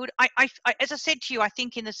quite good. I, as I said to you, I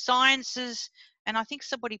think in the sciences, and I think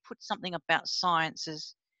somebody put something about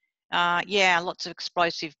sciences. Yeah, lots of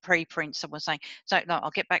explosive preprints, someone was saying. So, no,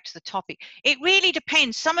 I'll get back to the topic. It really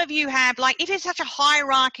depends. Some of you have, like, if it's such a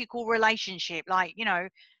hierarchical relationship, like, you know,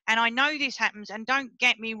 and I know this happens, and don't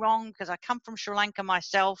get me wrong, because I come from Sri Lanka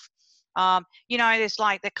myself. You know, there's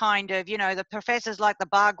like the kind of, you know, the professors like the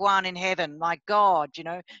Bhagwan in heaven, like God, you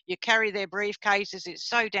know, you carry their briefcases. It's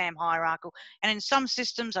so damn hierarchical. And in some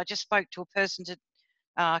systems, I just spoke to a person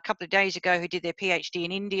a couple of days ago who did their PhD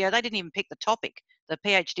in India. They didn't even pick the topic. The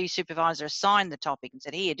PhD supervisor assigned the topic and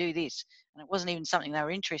said, here, do this. And it wasn't even something they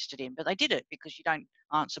were interested in, but they did it because you don't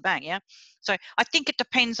answer back, yeah? So I think it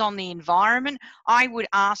depends on the environment. I would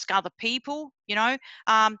ask other people, you know,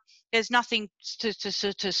 there's nothing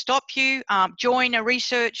to stop you. Join a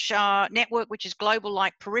research network which is global,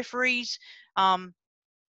 like Peripheries, that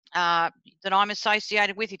I'm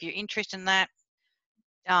associated with. If you're interested in that,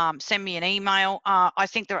 send me an email. I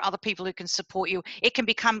think there are other people who can support you. It can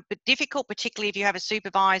become difficult, particularly if you have a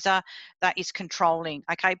supervisor that is controlling,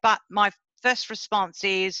 okay? But my first response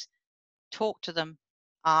is talk to them,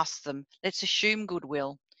 ask them. Let's assume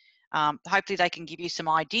goodwill. Hopefully they can give you some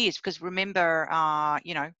ideas, because remember,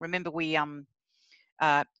 you know, remember we,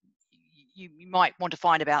 you might want to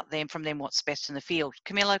find about them from them what's best in the field.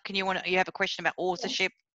 Camilla, you have a question about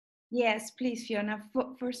authorship? Yes, please, Fiona.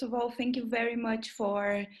 First of all, thank you very much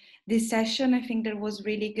for this session. I think that was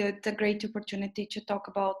really good, a great opportunity to talk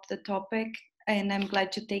about the topic, and I'm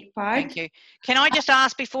glad to take part. Thank you. Can I just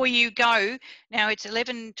ask before you go, now it's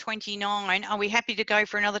 11:29, are we happy to go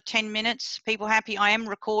for another 10 minutes? People happy? I am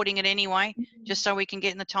recording it anyway, just so we can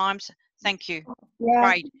get in the times. Thank you. Yeah.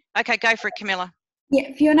 Great. Okay, go for it, Camilla.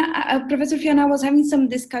 Yeah, Fiona, Professor Fiona, I was having some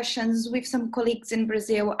discussions with some colleagues in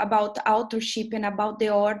Brazil about authorship and about the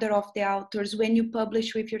order of the authors when you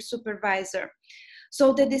publish with your supervisor.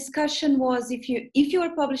 So the discussion was, if you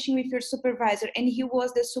are publishing with your supervisor and he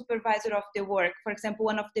was the supervisor of the work, for example,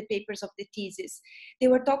 one of the papers of the thesis, they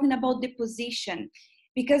were talking about the position,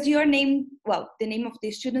 because your name, well, the name of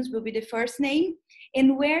the students will be the first name,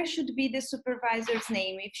 and where should be the supervisor's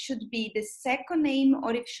name? It should be the second name,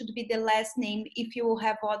 or it should be the last name if you will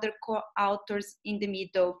have other co-authors in the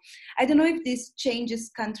middle. I don't know if this changes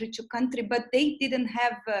country to country, but they didn't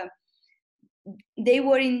have,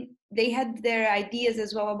 they had their ideas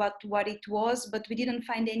as well about what it was, but we didn't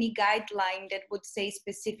find any guideline that would say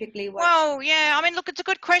specifically what. Well, yeah, I mean, look, it's a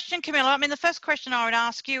good question, Camilla. I mean, the first question I would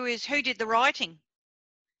ask you is, who did the writing?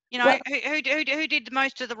 You know, well, who did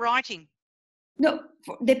most of the writing? No,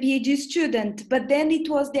 the PhD student, but then it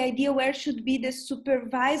was the idea where should be the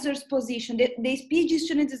supervisor's position. The PhD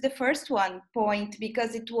student is the first point,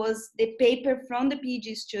 because it was the paper from the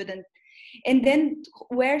PhD student. And then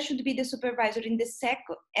where should be the supervisor in the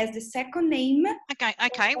as the second name?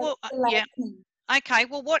 Okay, well, yeah. Okay,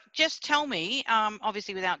 well, just tell me,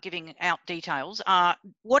 obviously without giving out details,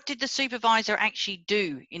 what did the supervisor actually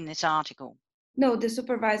do in this article? No, the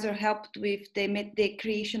supervisor helped with the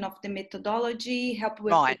creation of the methodology, helped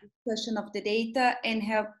with Right. the discussion of the data, and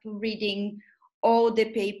helped reading all the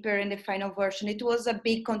paper and the final version. It was a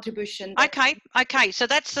big contribution. Okay. So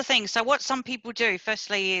that's the thing. So what some people do,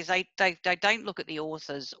 firstly, is they don't look at the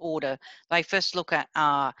author's order. They first look at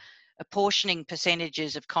apportioning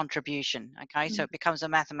percentages of contribution. Okay, so it becomes a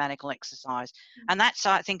mathematical exercise, and that's,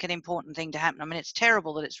 I think, an important thing to happen. I mean, it's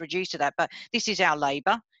terrible that it's reduced to that, but this is our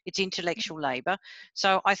labour. It's intellectual labour.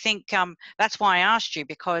 So I think that's why I asked you,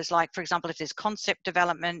 because, like, for example, if there's concept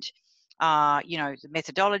development, you know, the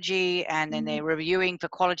methodology, and then they're reviewing for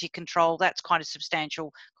quality control, that's quite a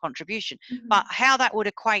substantial contribution. But how that would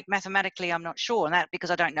equate mathematically, I'm not sure, and that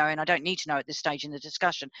because I don't know, and I don't need to know at this stage in the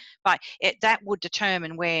discussion, but that would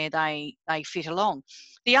determine where they fit along.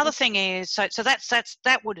 The other thing is, so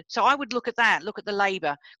I would look at that, look at the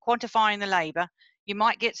labour, quantifying the labour. You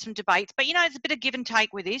might get some debates, but, you know, there's a bit of give and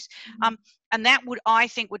take with this. And that would, I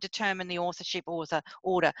think, would determine the author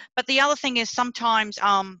order. But the other thing is, sometimes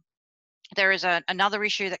there is another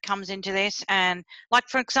issue that comes into this, and, like,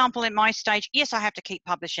 for example, in my stage, yes, I have to keep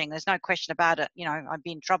publishing, there's no question about it, you know, I'd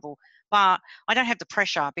be in trouble, but I don't have the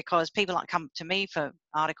pressure, because people like come to me for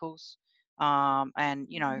articles, and,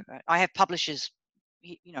 you know, I have publishers,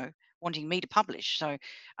 you know, wanting me to publish, so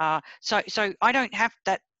so I don't have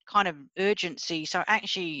that kind of urgency. So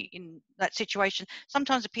actually, in that situation,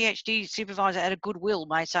 sometimes a PhD supervisor at a goodwill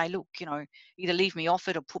may say, look, you know, either leave me off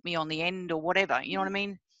it or put me on the end or whatever, you know what I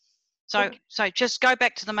mean? So, so just go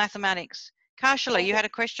back to the mathematics. Kaushala, you had a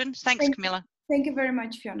question? Thanks, Camilla. Thank you very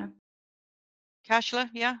much, Fiona. Kaushala,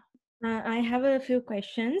 yeah? I have a few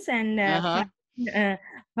questions, and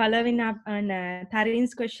following up on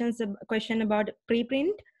Tarin's question about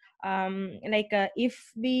preprint.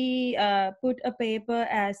 If we put a paper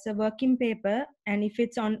as a working paper, and if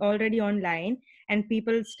it's already online, and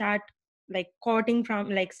people start like quoting from,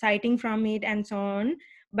 like citing from it and so on,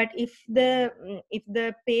 but if the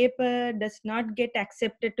paper does not get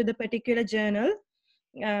accepted to the particular journal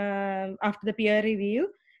after the peer review,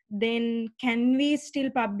 then can we still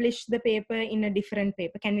publish the paper in a different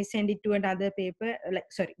paper? Can we send it to another paper,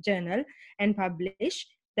 journal, and publish?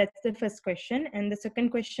 That's the first question. And the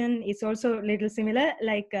second question is also a little similar.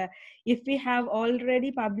 If we have already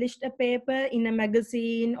published a paper in a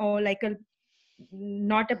magazine, or like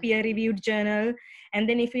not a peer-reviewed journal, and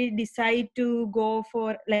then if we decide to go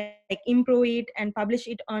for like improve it and publish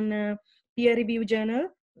it on a peer-reviewed journal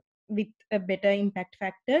with a better impact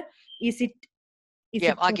factor, is it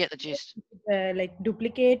I get the gist. Like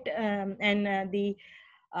duplicate? The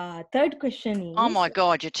third question is, oh my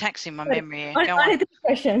God, you're taxing my memory here. Go on. 3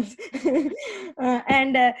 questions.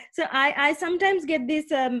 So I sometimes get these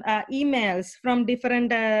emails from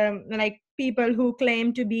different like people who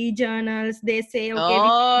claim to be journals. They say,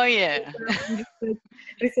 okay,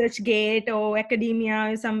 ResearchGate or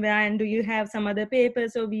academia or somewhere, and do you have some other paper?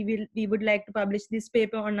 So we would like to publish this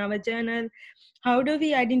paper on our journal. How do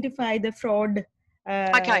we identify the fraud?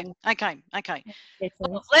 Okay.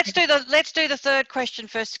 Let's do the third question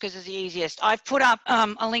first, because it's the easiest. I've put up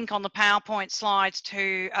a link on the PowerPoint slides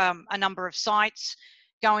to a number of sites.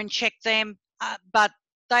 Go and check them, but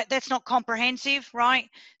that's not comprehensive, right?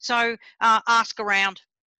 So ask around.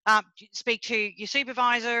 Speak to your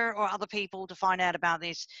supervisor or other people to find out about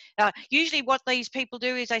this. Usually what these people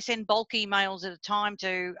do is they send bulk emails at a time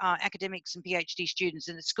to academics and PhD students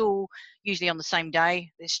in the school, usually on the same day.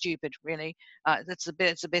 They're stupid, really. It's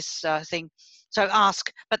the best thing. So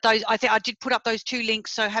ask. But those, I think I did put up those 2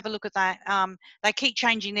 links, so have a look at that. They keep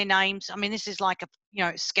changing their names. I mean, this is like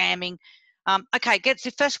scamming. Okay, gets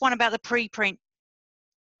the first one about the preprint.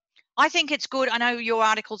 I think it's good. I know your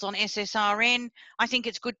article's on SSRN. I think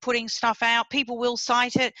it's good putting stuff out. People will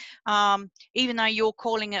cite it, even though you're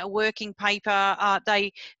calling it a working paper.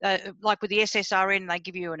 They, like with the SSRN, they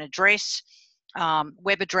give you an address,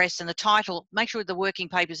 web address, and the title. Make sure the working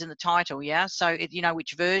paper's in the title, yeah? So you know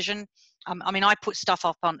which version. I mean, I put stuff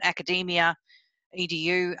up on Academia,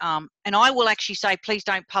 EDU, and I will actually say, please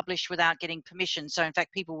don't publish without getting permission. So in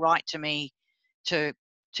fact, people write to me to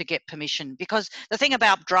get permission, because the thing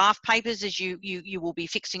about draft papers is you will be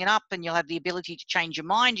fixing it up, and you'll have the ability to change your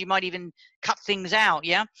mind. You might even cut things out,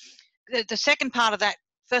 yeah? The second part of that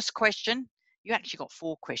first question, you actually got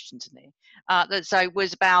 4 questions in there. So it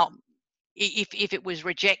was about if it was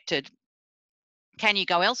rejected, can you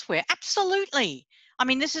go elsewhere? Absolutely. I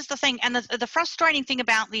mean, this is the thing. And the frustrating thing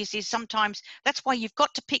about this is sometimes that's why you've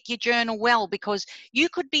got to pick your journal well, because you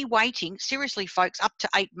could be waiting, seriously, folks, up to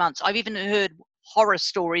 8 months. I've even heard horror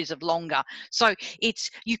stories of longer. So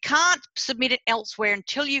you can't submit it elsewhere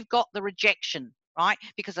until you've got the rejection. right?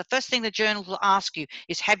 Because the first thing the journal will ask you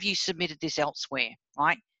is, have you submitted this elsewhere,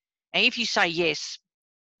 right? And if you say yes,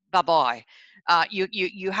 bye-bye.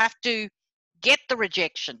 You have to get the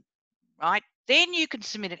rejection, right? Then you can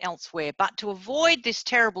submit it elsewhere. But to avoid this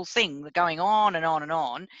terrible thing going on and on and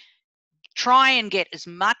on, try and get as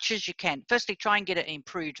much as you can. Firstly, try and get an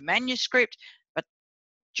improved manuscript, but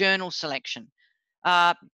journal selection.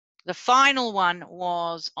 The final one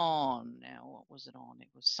was on, now what was it on? It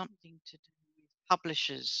was something to do with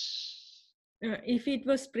publishers. If it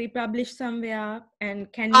was pre-published somewhere,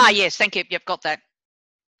 and can Ah, we... yes, thank you. You've got that.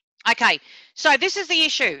 Okay, so this is the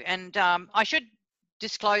issue, and I should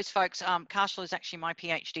disclose, folks, Karshla is actually my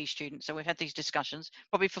PhD student, so we've had these discussions,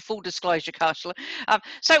 probably for full disclosure, Karshla.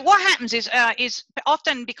 So what happens is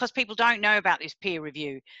often because people don't know about this peer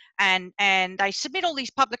review, and they submit all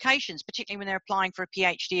these publications, particularly when they're applying for a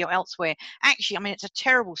PhD or elsewhere. Actually, I mean, it's a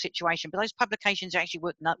terrible situation, but those publications are actually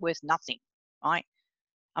worth nothing, right?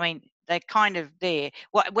 I mean, they're kind of there.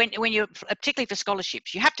 When you're, particularly for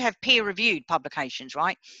scholarships, you have to have peer-reviewed publications,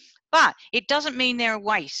 right? But it doesn't mean they're a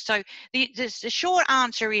waste. So the short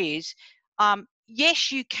answer is,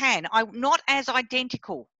 yes, you can. Not as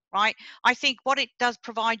identical, right? I think what it does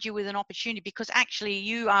provide you with an opportunity, because actually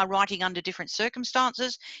you are writing under different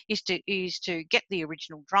circumstances, is to get the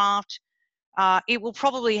original draft. It will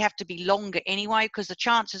probably have to be longer anyway, because the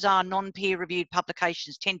chances are non-peer-reviewed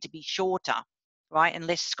publications tend to be shorter, right, and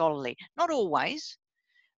less scholarly. Not always,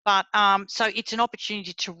 but so it's an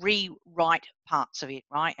opportunity to rewrite parts of it,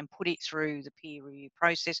 right, and put it through the peer review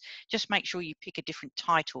process. Just make sure you pick a different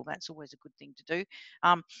title. That's always a good thing to do.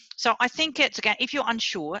 So I think it's, again, if you're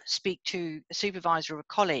unsure, speak to a supervisor or a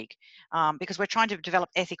colleague, because we're trying to develop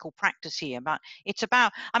ethical practice here. But it's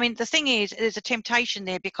about, I mean, the thing is, there's a temptation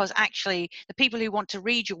there, because actually the people who want to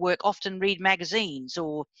read your work often read magazines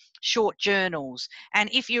or short journals. And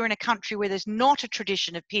if you're in a country where there's not a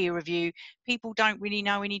tradition of peer review, people don't really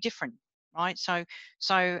know any different, right?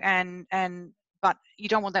 But you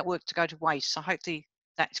don't want that work to go to waste. So hopefully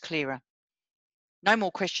that's clearer. No more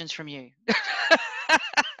questions from you.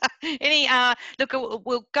 Any look,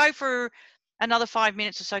 we'll go for another 5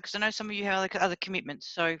 minutes or so, because I know some of you have other commitments.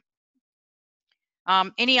 So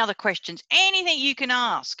any other questions, anything you can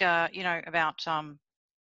ask, you know, about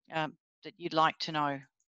that you'd like to know?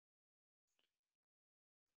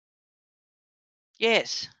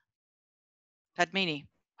 Yes, Padmini.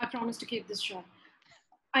 I promise to keep this short.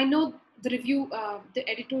 I know the the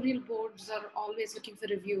editorial boards are always looking for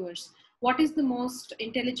reviewers. What is the most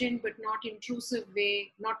intelligent but not intrusive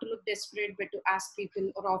way, not to look desperate, but to ask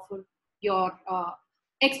people or offer your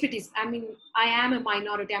expertise? I mean, I am a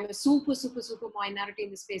minority. I'm a super minority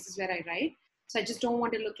in the spaces where I write. So I just don't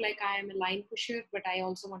want to look like I am a line pusher, but I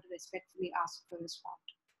also want to respectfully ask for a spot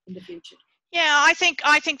in the future. Yeah, I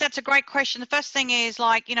think that's a great question. The first thing is,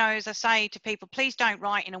 like, you know, as I say to people, please don't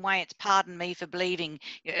write in a way it's pardon me for bleeding,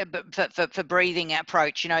 for breathing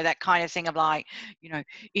approach, you know, that kind of thing of like, you know,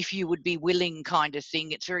 if you would be willing kind of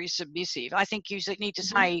thing. It's very submissive. I think you need to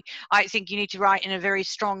say, I think you need to write in a very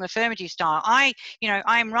strong affirmative style. I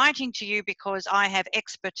am writing to you because I have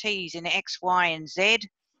expertise in X, Y, and Z.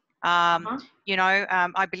 You know,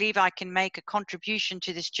 I believe I can make a contribution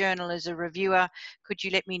to this journal as a reviewer. Could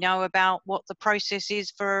you let me know about what the process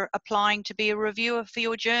is for applying to be a reviewer for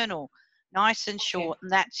your journal? Nice and short,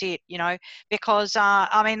 and that's it, you know, because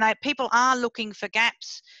I mean, people are looking for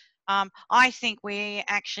gaps. I think we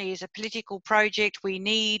actually, as a political project, we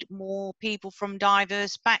need more people from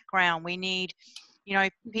diverse background. We need, you know,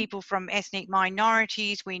 people from ethnic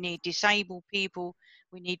minorities. We need disabled people.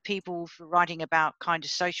 We need people for writing about kind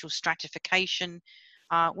of social stratification.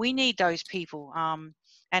 We need those people.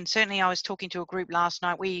 And certainly I was talking to a group last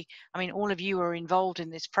night. I mean, all of you are involved in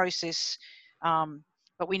this process,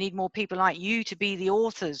 but we need more people like you to be the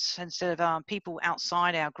authors instead of people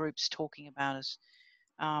outside our groups talking about us.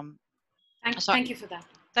 Thank you for that.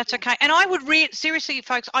 That's okay. And I would seriously,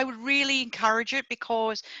 folks, I would really encourage it,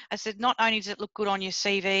 because I said, not only does it look good on your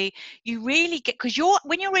CV, you really get, because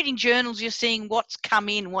when you're reading journals, you're seeing what's come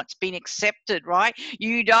in, what's been accepted, right?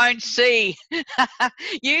 You don't see,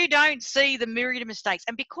 you don't see the myriad of mistakes.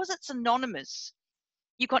 And because it's anonymous,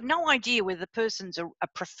 you've got no idea whether the person's a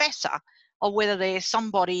professor or whether they're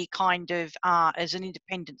somebody kind of as an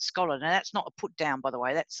independent scholar. Now, that's not a put down, by the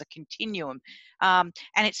way, that's a continuum. And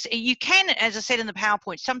you can, as I said in the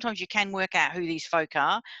PowerPoint, sometimes you can work out who these folk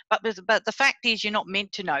are, but the fact is you're not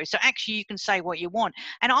meant to know. So actually you can say what you want.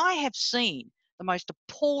 And I have seen the most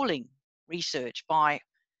appalling research by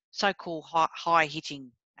so-called high-hitting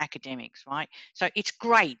academics, right? So it's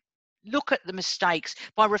great. Look at the mistakes.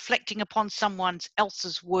 By reflecting upon someone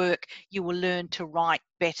else's work, you will learn to write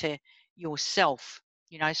better. yourself,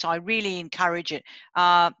 you know, so I really encourage it.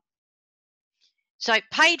 So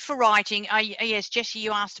paid for writing, yes, Jessie,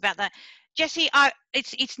 you asked about that. Jessie,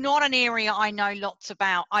 it's not an area I know lots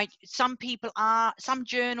about. Some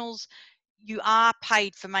journals, you are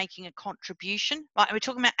paid for making a contribution, right? We're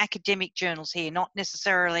talking about academic journals here, not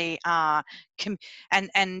necessarily, and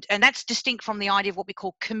that's distinct from the idea of what we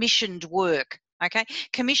call commissioned work. Okay,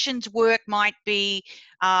 commissioned work might be,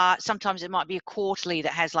 sometimes it might be a quarterly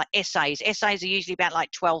that has like essays. Essays are usually about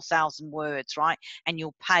like 12,000 words, right? And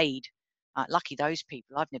you're paid. Lucky those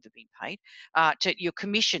people. I've never been paid. To your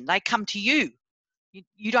commission, they come to you.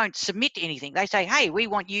 You don't submit anything. They say, hey, we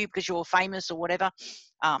want you because you're famous or whatever.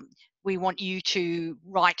 We want you to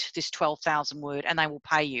write this 12,000 word, and they will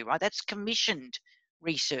pay you, right? That's commissioned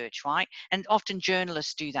research, right? And often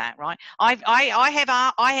journalists do that, right? I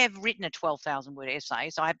have written a 12,000 word essay,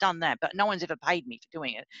 so I've done that, but no one's ever paid me for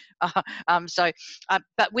doing it.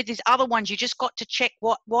 But with these other ones, you just got to check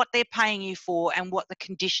what they're paying you for and what the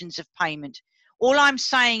conditions of payment. All I'm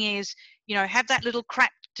saying is, you know, have that little crap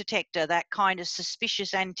detector, that kind of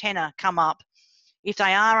suspicious antenna come up. If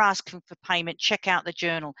they are asking for payment, check out the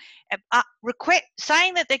journal.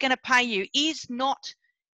 Saying that they're going to pay you is not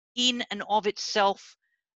in and of itself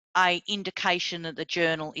a indication that the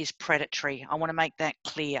journal is predatory. I want to make that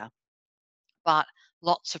clear. But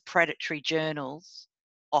lots of predatory journals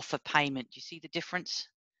offer payment. Do you see the difference?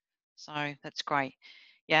 So that's great.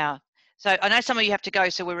 Yeah. So I know some of you have to go,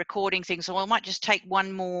 so we're recording things. So I might just take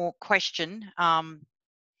one more question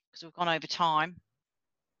because we've gone over time.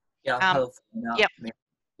 Yeah. Hello.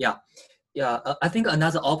 Yep. Yeah. I think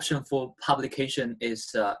another option for publication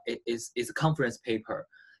is a conference paper.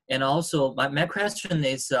 And also, my question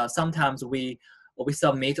is, sometimes we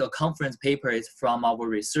submit a conference paper is from our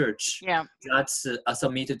research. Yeah. That's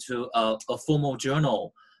submitted to a formal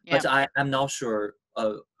journal. Yeah. But I'm not sure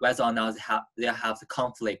whether or not they have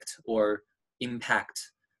conflict or impact.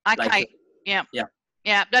 Okay. Like, yeah. Yeah.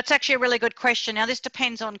 Yeah, that's actually a really good question. Now, this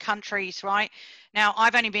depends on countries, right? Now,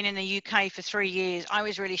 I've only been in the UK for 3 years. I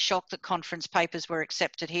was really shocked that conference papers were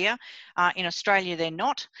accepted here. In Australia, they're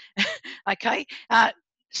not. Okay.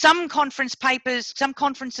 Some conferences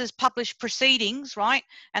publish proceedings, right?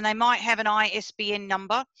 And they might have an ISBN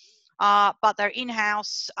number, but they're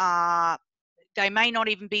in-house. They may not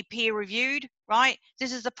even be peer reviewed, right?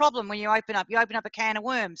 This is the problem when you open up a can of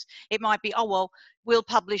worms. It might be, oh, well, we'll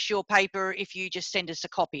publish your paper if you just send us a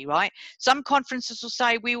copy, right? Some conferences will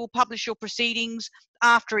say, we will publish your proceedings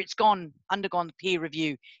after it's undergone peer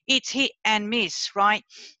review. It's hit and miss, right?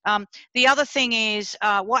 The other thing is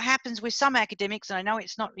what happens with some academics, and I know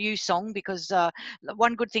it's not you, Song, because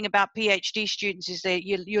one good thing about PhD students is that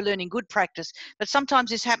you're learning good practice, but sometimes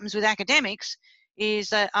this happens with academics, is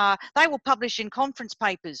that they will publish in conference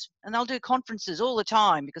papers, and they'll do conferences all the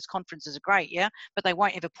time because conferences are great, yeah, but they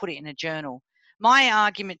won't ever put it in a journal. My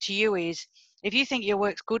argument to you is, if you think your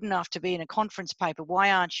work's good enough to be in a conference paper,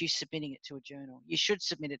 why aren't you submitting it to a journal? You should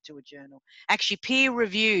submit it to a journal. Actually, peer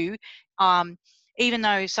review, even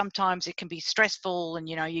though sometimes it can be stressful and,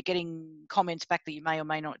 you know, you're getting comments back that you may or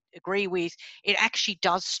may not agree with, it actually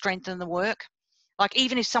does strengthen the work. Like,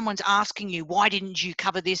 even if someone's asking you, why didn't you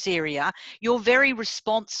cover this area? Your very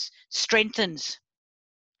response strengthens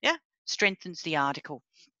the article.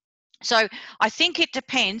 So I think it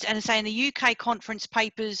depends. And I say in the UK, conference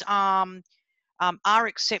papers are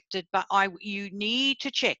accepted, but you need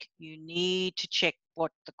to check. You need to check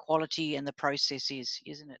what the quality and the process is,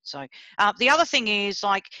 isn't it? So the other thing is,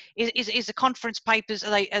 like, is the conference papers,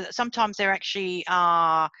 sometimes they're actually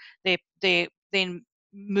they're then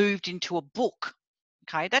moved into a book.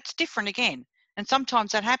 Okay, that's different again. And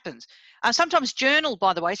sometimes that happens. Sometimes journal,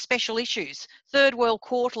 by the way, special issues. Third World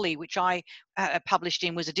Quarterly, which I published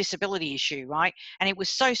in, was a disability issue, right? And it was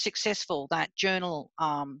so successful, that journal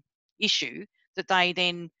issue, that they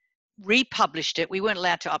then republished it. We weren't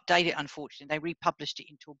allowed to update it, unfortunately. They republished it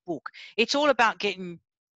into a book. It's all about getting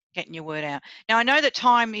your word out. Now, I know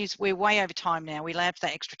that we're way over time now. We have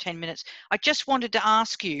that extra 10 minutes. I just wanted to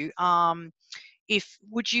ask you,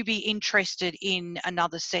 would you be interested in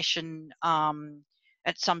another session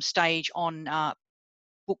at some stage on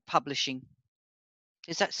book publishing?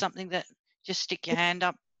 Is that something that, just stick your hand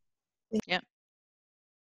up? Yeah.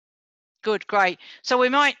 Good, great. So we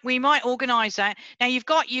might organise that. Now you've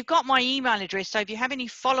got my email address. So if you have any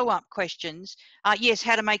follow-up questions, yes,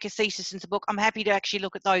 how to make a thesis into the book, I'm happy to actually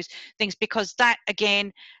look at those things, because that,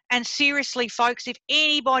 again, and seriously, folks, if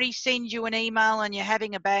anybody sends you an email and you're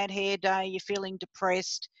having a bad hair day, you're feeling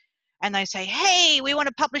depressed, and they say, hey, we want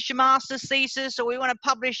to publish a master's thesis, or we want to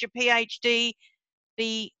publish a PhD,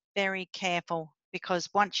 be very careful, because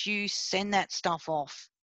once you send that stuff off,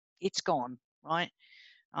 it's gone, right?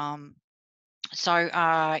 So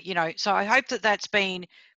I hope that that's been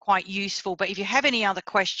quite useful. But if you have any other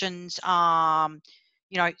questions,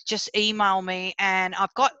 just email me, and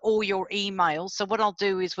I've got all your emails. So what I'll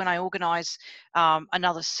do is when I organise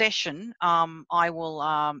another session, I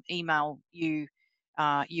will email you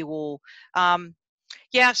you all.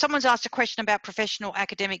 Yeah, someone's asked a question about professional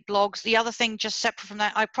academic blogs. The other thing, just separate from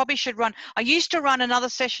that, I probably should run, I used to run another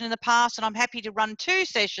session in the past, and I'm happy to run 2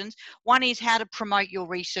 sessions. One is how to promote your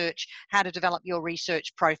research, how to develop your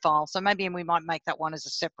research profile. So maybe we might make that one as a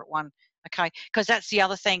separate one, okay? Because that's the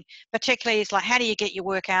other thing, particularly is like, how do you get your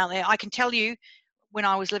work out there? I can tell you, when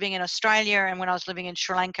I was living in Australia and when I was living in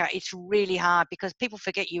Sri Lanka, it's really hard because people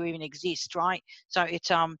forget you even exist, right? So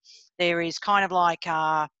it's there is kind of like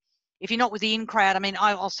if you're not with the in crowd, I mean,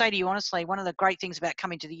 I'll say to you honestly, one of the great things about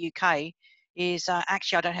coming to the UK is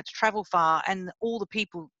actually I don't have to travel far, and all the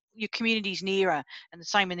people, your community's nearer, and the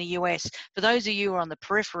same in the US. For those of you who are on the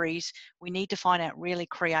peripheries, we need to find out really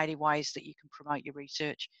creative ways that you can promote your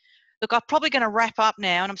research. Look, I'm probably going to wrap up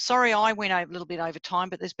now, and I'm sorry I went a little bit over time,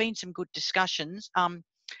 but there's been some good discussions.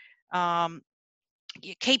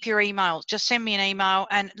 You keep your emails, just send me an email.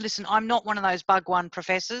 And listen, I'm not one of those bug one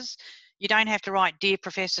professors. You don't have to write Dear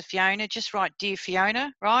Professor Fiona, just write Dear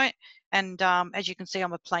Fiona, right? And as you can see,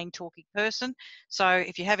 I'm a plain talking person. So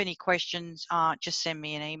if you have any questions, just send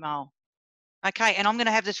me an email. Okay, and I'm going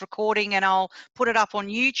to have this recording and I'll put it up on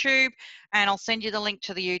YouTube, and I'll send you the link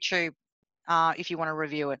to the YouTube if you want to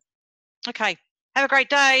review it. Okay, have a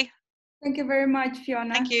great day. Thank you very much,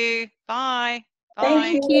 Fiona. Thank you. Bye. Bye.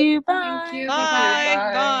 Thank you. Bye. Thank you. Bye. Bye-bye.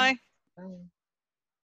 Bye. Bye.